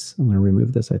price. I'm going to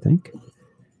remove this, I think.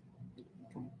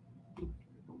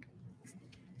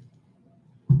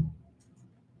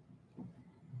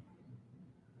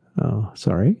 Oh,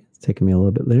 sorry. It's taking me a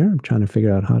little bit there. I'm trying to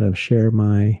figure out how to share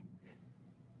my...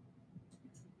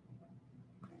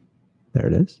 There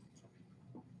it is.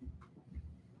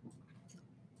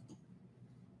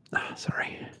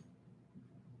 Sorry.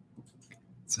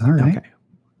 It's all right. Okay.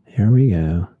 Here we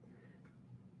go.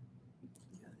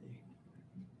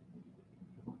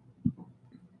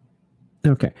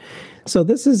 Okay. So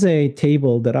this is a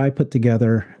table that I put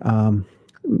together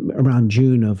around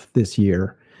June of this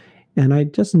year. And I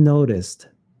just noticed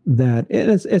that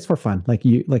it's for fun, like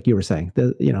you were saying.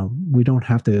 We don't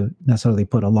have to necessarily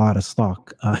put a lot of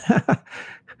stock,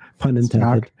 pun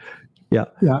intended, yeah,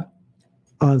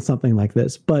 on something like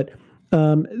this. But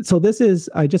so this is,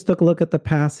 I just took a look at the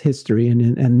past history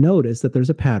and noticed that there's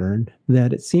a pattern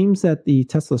that it seems that the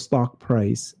Tesla stock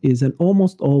price is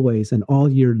almost always an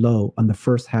all-year low on the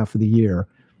first half of the year,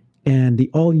 and the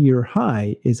all-year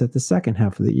high is at the second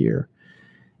half of the year.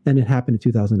 And it happened in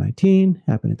 2019,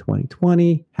 happened in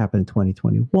 2020, happened in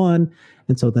 2021.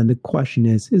 And so then the question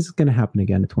is it going to happen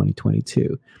again in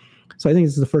 2022? So I think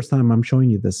this is the first time I'm showing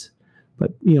you this.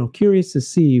 But, curious to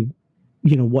see,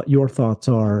 what your thoughts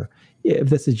are. If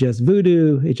this is just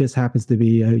voodoo, it just happens to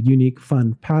be a unique,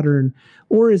 fun pattern.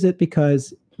 Or is it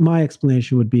because my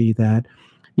explanation would be that,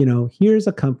 here's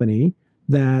a company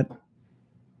that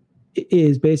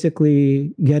is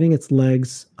basically getting its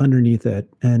legs underneath it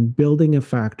and building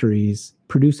factories,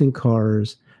 producing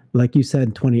cars. Like you said,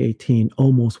 in 2018,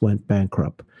 almost went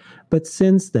bankrupt. But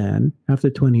since then, after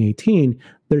 2018,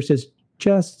 there's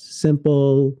just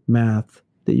simple math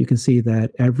that you can see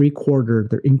that every quarter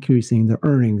they're increasing their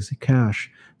earnings, cash,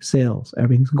 sales,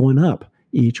 everything's going up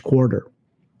each quarter.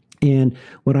 And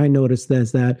what I noticed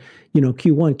is that,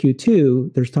 Q1,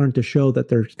 Q2, they're starting to show that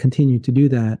they're continuing to do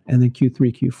that. And then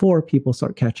Q3, Q4, people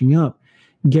start catching up.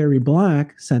 Gary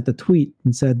Black sent a tweet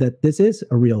and said that this is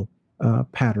a real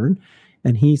pattern.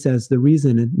 And he says the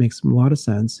reason it makes a lot of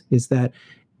sense is that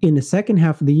in the second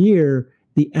half of the year,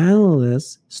 the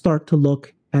analysts start to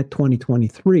look at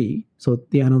 2023. So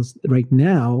the analysts right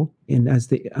now, and as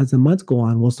the months go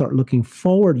on, will start looking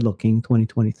forward-looking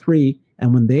 2023.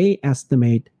 And when they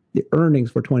estimate the earnings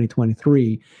for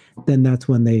 2023, then that's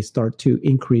when they start to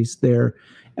increase their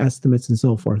estimates and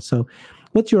so forth. So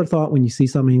what's your thought when you see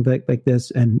something like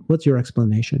this, and what's your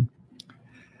explanation?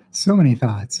 So many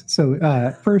thoughts. So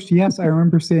first, yes, I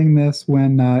remember seeing this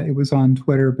when it was on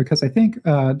Twitter, because I think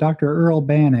Dr. Earl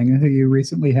Banning, who you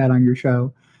recently had on your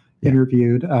show,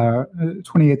 interviewed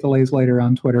 28 delays later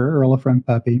on Twitter, Earl of Front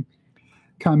Puppy,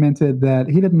 commented that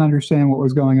he didn't understand what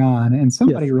was going on, and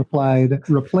somebody replied,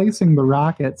 replacing the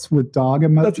rockets with dog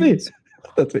emojis.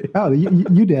 That's me. Oh,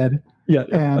 you did. Yeah.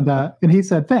 And he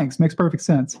said, thanks, makes perfect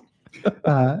sense.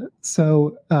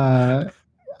 So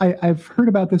I've heard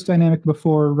about this dynamic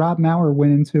before. Rob Maurer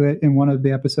went into it in one of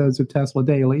the episodes of Tesla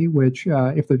Daily, which,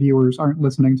 if the viewers aren't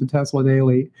listening to Tesla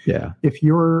Daily, if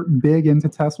you're big into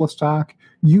Tesla stock,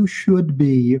 you should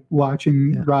be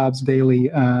watching Rob's daily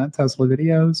Tesla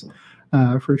videos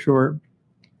for sure.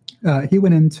 He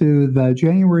went into the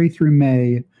January through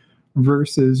May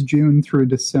versus June through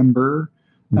December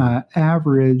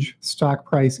average stock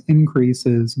price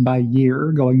increases by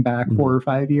year, going back 4 or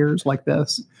 5 years like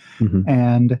this.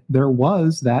 And there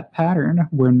was that pattern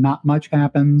where not much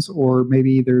happens, or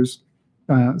maybe there's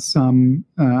some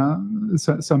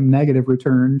negative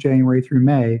return January through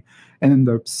May, and in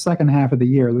the second half of the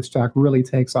year, the stock really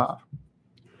takes off.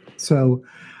 So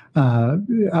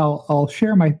I'll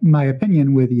share my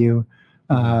opinion with you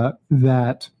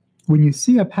that when you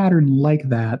see a pattern like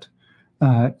that,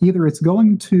 either it's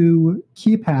going to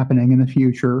keep happening in the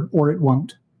future or it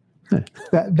won't.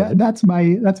 That's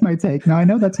my take. Now, I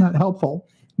know that's not helpful,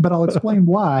 but I'll explain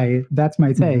why that's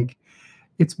my take.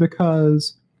 It's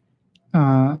because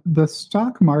the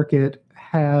stock market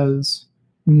has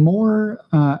more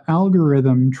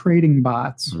algorithm trading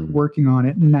bots working on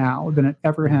it now than it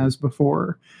ever has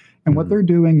before. And what they're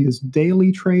doing is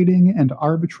daily trading and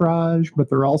arbitrage, but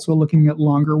they're also looking at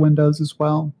longer windows as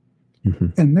well.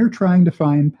 And they're trying to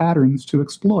find patterns to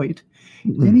exploit.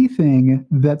 Anything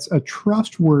that's a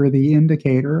trustworthy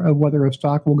indicator of whether a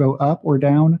stock will go up or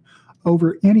down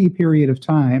over any period of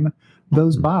time,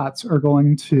 those bots are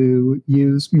going to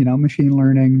use, machine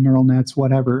learning, neural nets,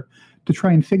 whatever, to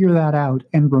try and figure that out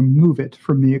and remove it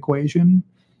from the equation.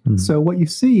 So what you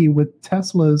see with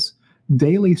Tesla's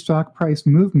daily stock price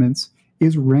movements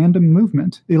is random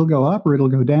movement. It'll go up or it'll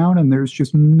go down, and there's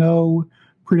just no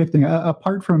predicting.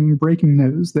 Apart from breaking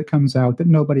news that comes out that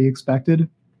nobody expected,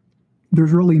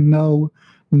 there's really no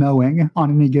knowing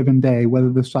on any given day whether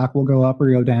the stock will go up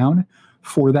or go down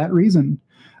for that reason.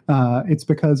 It's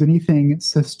because anything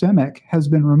systemic has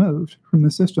been removed from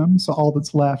the system, so all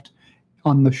that's left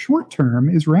on the short term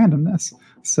is randomness.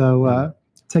 So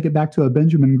take it back to a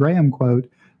Benjamin Graham quote.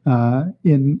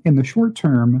 In the short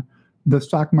term, the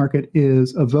stock market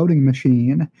is a voting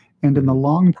machine, and in the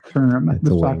long term,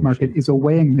 the stock market is a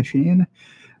weighing machine.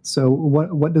 So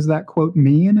what does that quote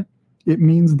mean? It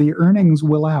means the earnings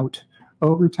will out.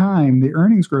 Over time, the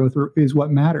earnings growth is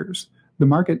what matters. The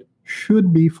market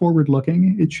should be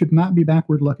forward-looking. It should not be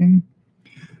backward-looking.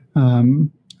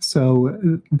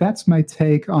 So that's my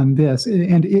take on this.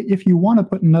 And if you want to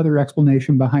put another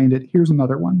explanation behind it, here's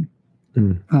another one.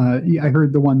 I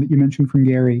heard the one that you mentioned from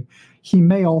Gary. He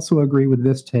may also agree with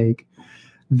this take,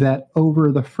 that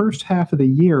over the first half of the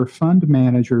year, fund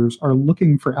managers are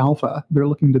looking for alpha. They're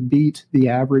looking to beat the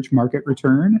average market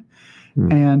return.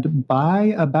 And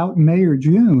by about May or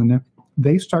June,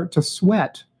 they start to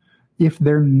sweat if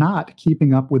they're not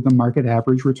keeping up with the market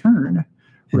average return,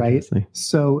 right?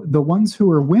 So the ones who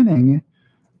are winning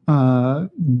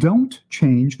don't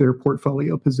change their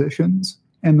portfolio positions,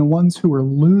 and the ones who are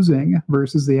losing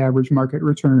versus the average market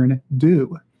return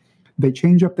do. They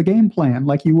change up the game plan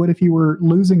like you would if you were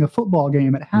losing a football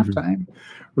game at halftime,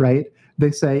 right?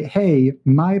 They say, hey,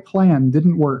 my plan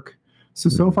didn't work.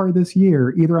 So far this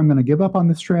year, either I'm going to give up on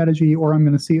this strategy or I'm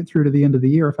going to see it through to the end of the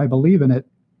year if I believe in it.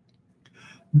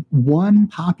 One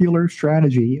popular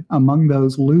strategy among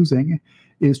those losing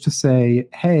is to say,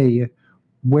 hey,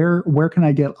 where can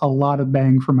I get a lot of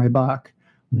bang for my buck?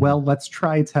 Well, let's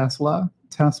try Tesla.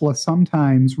 Tesla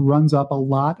sometimes runs up a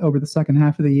lot over the second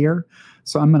half of the year.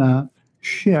 So I'm going to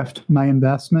shift my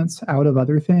investments out of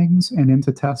other things and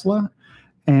into Tesla.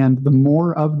 And the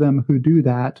more of them who do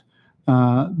that,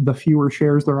 the fewer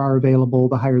shares there are available,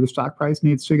 the higher the stock price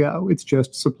needs to go. It's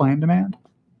just supply and demand.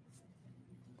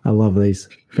 I love these.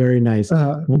 Very nice.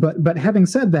 But having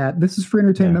said that, this is for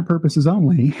entertainment purposes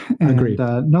only. And Agreed.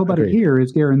 Nobody here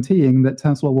is guaranteeing that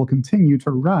Tesla will continue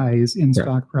to rise in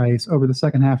stock price over the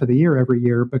second half of the year every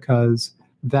year, because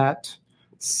that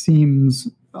seems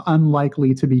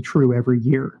unlikely to be true every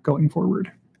year going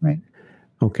forward, right?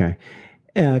 Okay.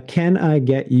 Can I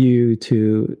get you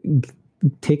to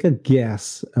take a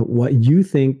guess at what you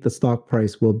think the stock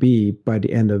price will be by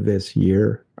the end of this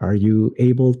year? Are you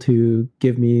able to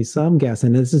give me some guess?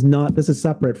 And this is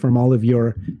separate from all of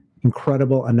your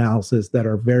incredible analysis that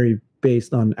are very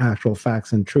based on actual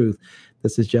facts and truth.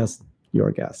 This is just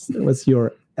your guess. What's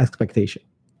your expectation?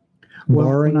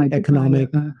 Barring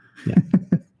economic.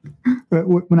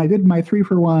 When I did my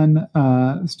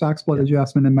 3-for-1 stock split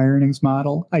adjustment in my earnings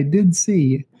model, I did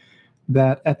see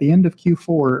that at the end of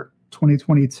Q4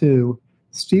 2022,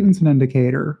 Stephenson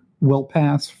indicator will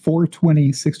pass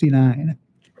 420.69.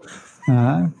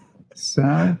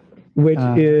 So which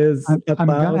is I'm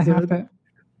gonna have to.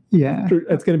 Yeah.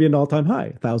 It's going to be an all-time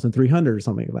high, 1,300 or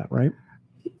something like that, right?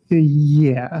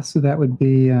 Yeah. So that would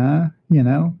be,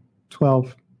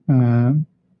 12, 20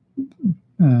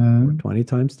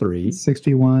 times 3.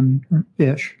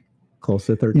 61-ish. Close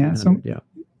to 1,300, yeah.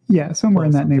 Yeah, somewhere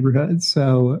in that neighborhood.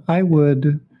 So I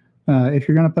would, if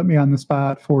you're going to put me on the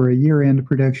spot for a year-end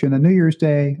prediction, a New Year's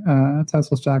Day,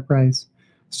 Tesla stock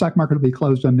market will be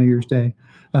closed on New Year's Day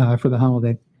for the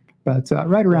holiday. But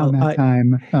right around that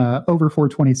time, over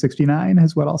 420.69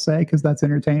 is what I'll say, because that's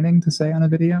entertaining to say on a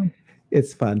video.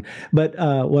 It's fun. But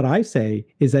what I say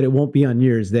is that it won't be on New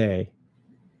Year's Day.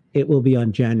 It will be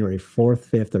on January 4th,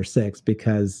 5th, or 6th,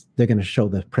 because they're going to show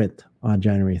the print on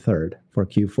January 3rd for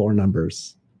Q4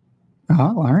 numbers.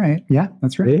 Oh, all right. Yeah,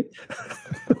 that's right.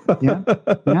 Yeah.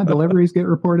 Deliveries get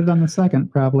reported on the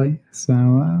 2nd, probably.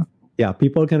 So, yeah,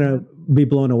 people are going to be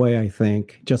blown away, I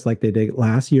think, just like they did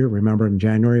last year. Remember in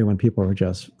January when people were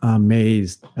just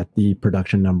amazed at the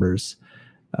production numbers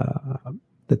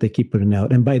that they keep putting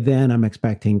out. And by then, I'm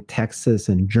expecting Texas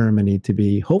and Germany to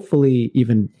be hopefully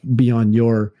even beyond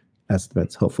your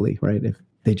estimates, hopefully, right? If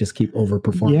they just keep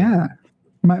overperforming. Yeah.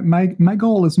 My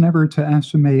goal is never to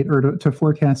estimate or to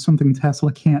forecast something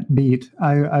Tesla can't beat.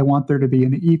 I want there to be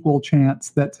an equal chance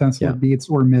that Tesla beats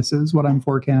or misses what I'm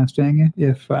forecasting.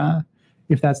 If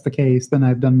that's the case, then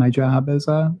I've done my job as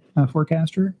a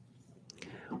forecaster.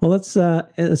 Well, let's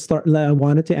start. I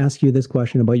wanted to ask you this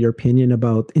question about your opinion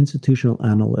about institutional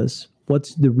analysts.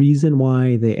 What's the reason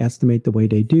why they estimate the way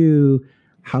they do?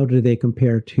 How do they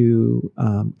compare to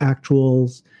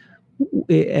actuals?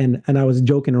 And I was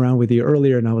joking around with you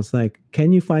earlier, and I was like,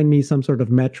 can you find me some sort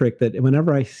of metric that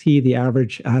whenever I see the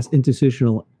average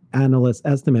institutional analyst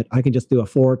estimate, I can just do a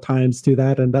 4 times to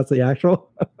that, and that's the actual?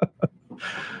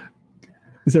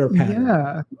 Is there a pattern?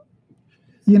 Yeah.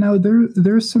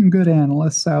 There's some good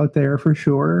analysts out there for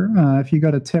sure. If you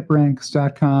go to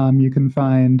tipranks.com, you can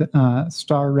find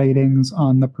star ratings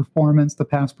on the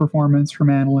past performance from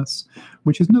analysts,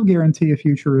 which is no guarantee of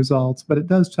future results, but it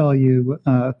does tell you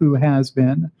who has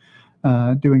been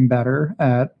doing better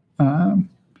at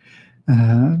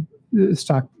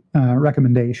stock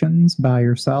recommendations, buy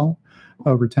or sell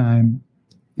over time.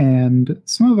 And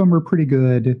some of them are pretty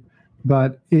good,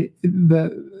 but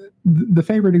the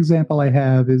favorite example I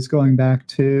have is going back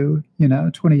to,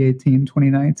 2018,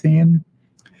 2019.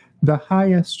 The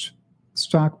highest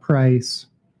stock price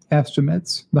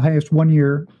estimates, the highest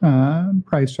 1-year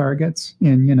price targets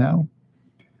in,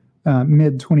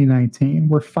 mid 2019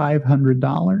 were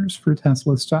 $500 for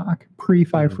Tesla stock, pre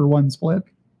 5-for-1 split.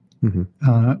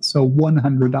 Mm-hmm. So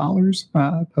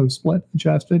 $100 post split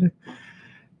adjusted.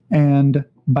 And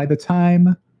by the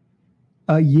time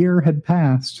a year had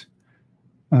passed,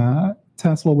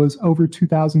 Tesla was over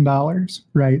 $2,000,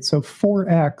 right? So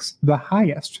 4x the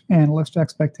highest analyst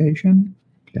expectation.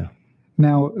 Yeah.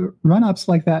 Now, run-ups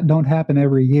like that don't happen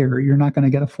every year. You're not going to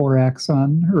get a 4x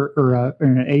or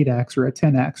an 8x or a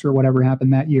 10x or whatever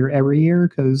happened that year every year,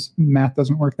 because math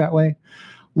doesn't work that way.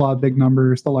 Law of big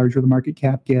numbers, the larger the market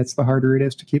cap gets, the harder it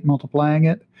is to keep multiplying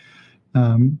it.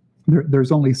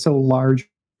 There's only so large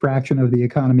fraction of the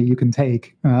economy you can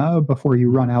take before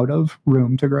you run out of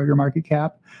room to grow your market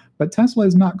cap. But Tesla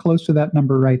is not close to that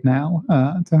number right now.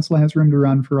 Tesla has room to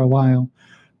run for a while,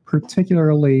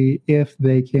 particularly if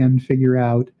they can figure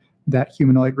out that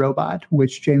humanoid robot,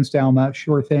 which James Dalma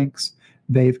sure thinks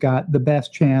they've got the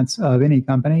best chance of any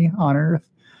company on Earth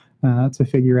to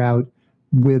figure out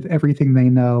with everything they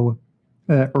know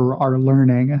or are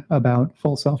learning about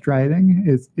full self-driving.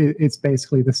 It's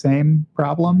basically the same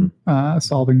problem.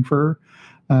 Solving for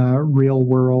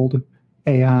real-world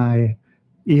AI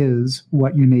is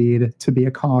what you need to be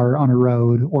a car on a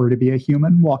road or to be a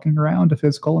human walking around a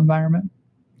physical environment.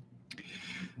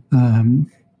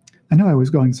 I know I was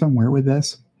going somewhere with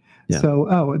this. Yeah.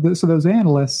 So those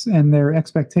analysts and their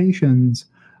expectations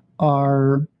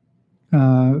are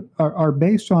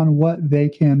based on what they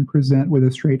can present with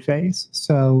a straight face.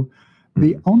 So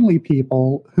the only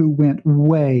people who went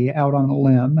way out on a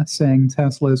limb saying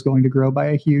Tesla is going to grow by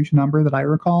a huge number that I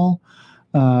recall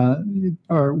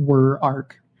were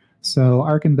ARK. So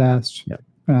ARK Invest,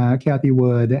 Kathy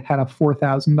Wood, had a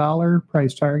 $4,000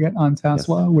 price target on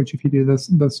Tesla, which if you do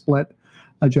the split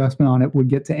adjustment on it would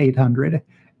get to 800.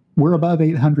 We're above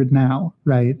 800 now,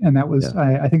 right? And that was,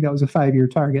 I think that was a 5-year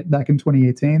target back in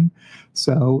 2018.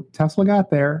 So Tesla got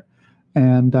there,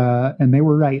 and they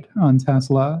were right on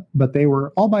Tesla, but they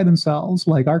were all by themselves.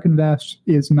 Like ARK Invest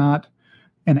is not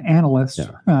an analyst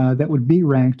that would be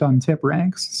ranked on tip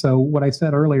ranks. So what I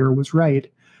said earlier was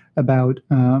right about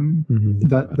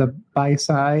the buy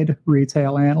side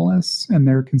retail analysts and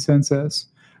their consensus.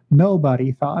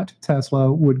 nobody thought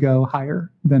Tesla would go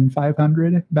higher than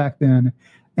 500 back then,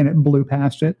 and it blew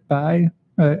past it by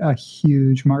a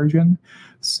huge margin.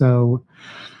 So,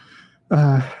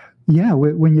 yeah,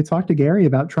 when you talk to Gary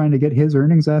about trying to get his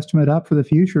earnings estimate up for the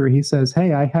future, he says,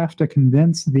 hey, I have to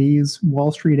convince these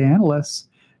Wall Street analysts,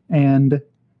 and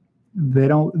they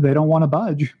don't want to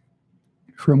budge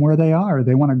from where they are.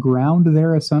 They want to ground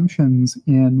their assumptions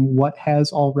in what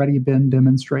has already been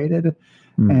demonstrated,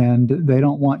 and they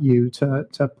don't want you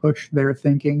to push their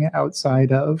thinking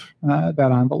outside of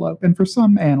that envelope. And for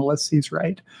some analysts, he's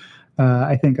right.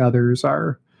 I think others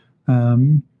are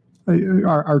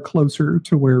closer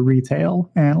to where retail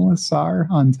analysts are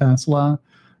on Tesla,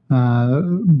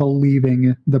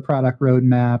 believing the product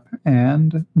roadmap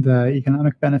and the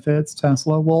economic benefits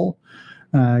Tesla will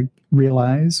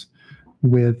realize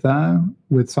with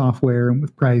software and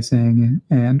with pricing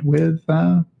and with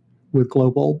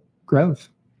global growth.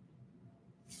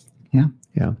 Yeah.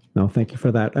 No, thank you for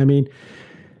that. I mean,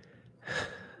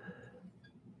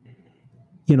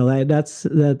 that's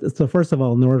so first of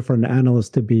all, in order for an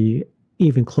analyst to be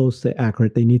even close to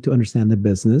accurate, they need to understand the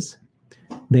business.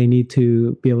 They need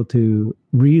to be able to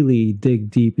really dig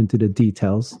deep into the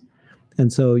details.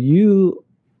 And so you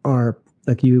are,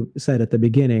 like you said at the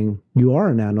beginning, you are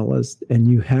an analyst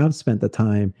and you have spent the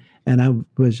time. And I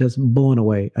was just blown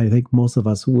away. I think most of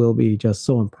us will be just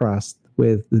so impressed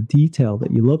with the detail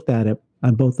that you looked at it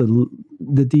on both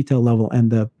the detail level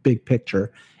and the big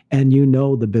picture. And you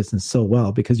know the business so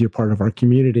well because you're part of our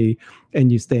community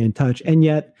and you stay in touch. And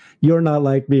yet you're not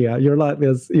like me. You're not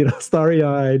this,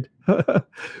 starry-eyed,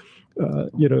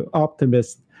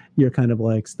 optimist. You're kind of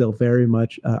like still very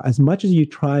much as you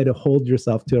try to hold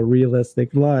yourself to a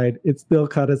realistic line, it still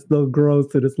grows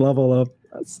to this level of,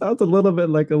 sounds a little bit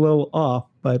like a little off,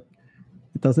 but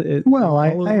it doesn't. Well,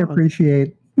 I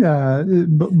appreciate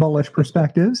bullish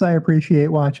perspectives. I appreciate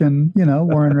watching,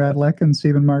 Warren Redlick and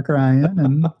Stephen Mark Ryan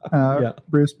and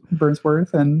Bruce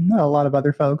Burnsworth and a lot of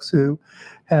other folks who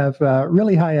have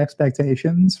really high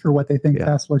expectations for what they think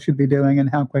Tesla should be doing and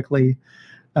how quickly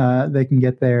they can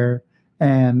get there.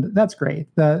 And that's great.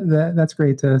 That's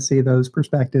great to see those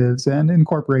perspectives and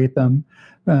incorporate them.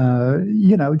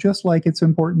 Just like it's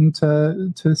important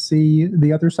to see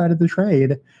the other side of the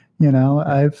trade.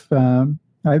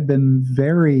 I've been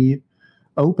very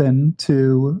open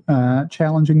to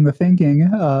challenging the thinking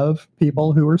of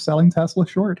people who are selling Tesla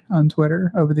short on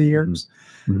Twitter over the years.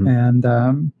 Mm-hmm.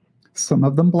 And some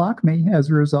of them block me as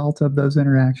a result of those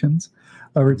interactions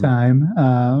over time.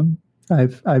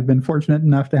 I've been fortunate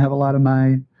enough to have a lot of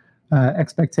my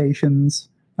expectations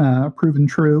proven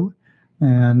true,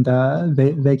 and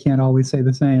they can't always say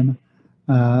the same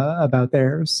about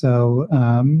theirs. So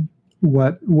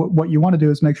what you want to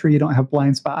do is make sure you don't have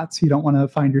blind spots. You don't want to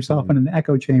find yourself in an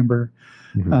echo chamber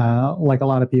like a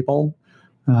lot of people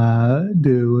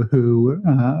do who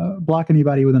block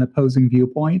anybody with an opposing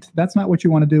viewpoint. That's not what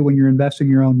you want to do when you're investing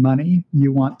your own money.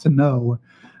 You want to know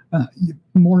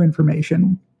more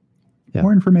information. Yeah.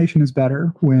 More information is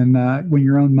better when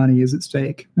your own money is at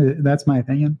stake. That's my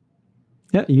opinion.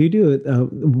 Yeah, you do it.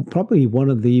 Probably one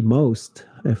of the most,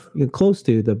 if close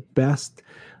to the best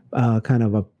kind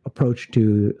of approach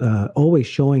to always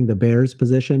showing the bear's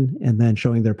position and then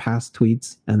showing their past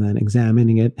tweets and then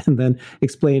examining it and then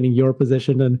explaining your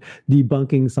position and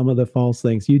debunking some of the false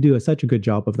things. You do such a good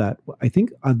job of that. I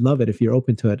think I'd love it if you're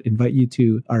open to it. Invite you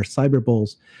to our Cyber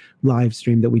Bulls live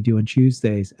stream that we do on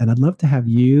Tuesdays. And I'd love to have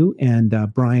you and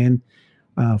Brian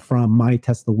from My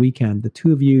Tesla Weekend. The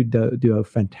two of you do a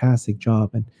fantastic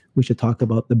job. And we should talk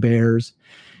about the bears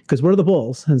because we're the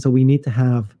bulls. And so we need to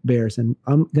have bears. And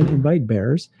I'm going to invite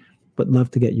bears, but love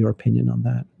to get your opinion on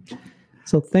that.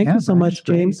 So thank you so much,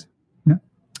 James. Yeah.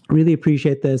 Really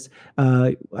appreciate this.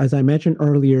 As I mentioned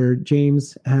earlier,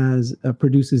 James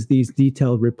produces these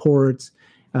detailed reports.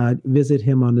 Visit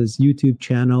him on his YouTube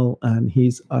channel, and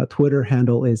his Twitter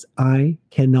handle is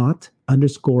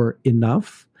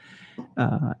 @ICannot_enough.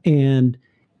 And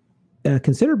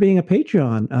consider being a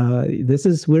Patreon. This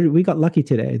is where we got lucky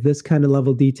today. This kind of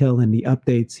level detail in the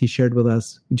updates he shared with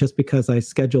us, just because I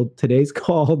scheduled today's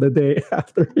call the day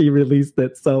after he released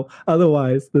it. So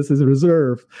otherwise, this is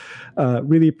reserved.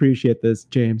 Really appreciate this,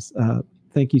 James.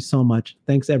 Thank you so much.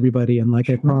 Thanks, everybody. And like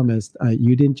I promised,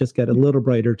 you didn't just get a little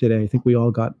brighter today. I think we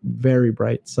all got very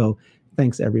bright. So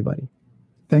thanks, everybody.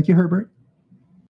 Thank you, Herbert.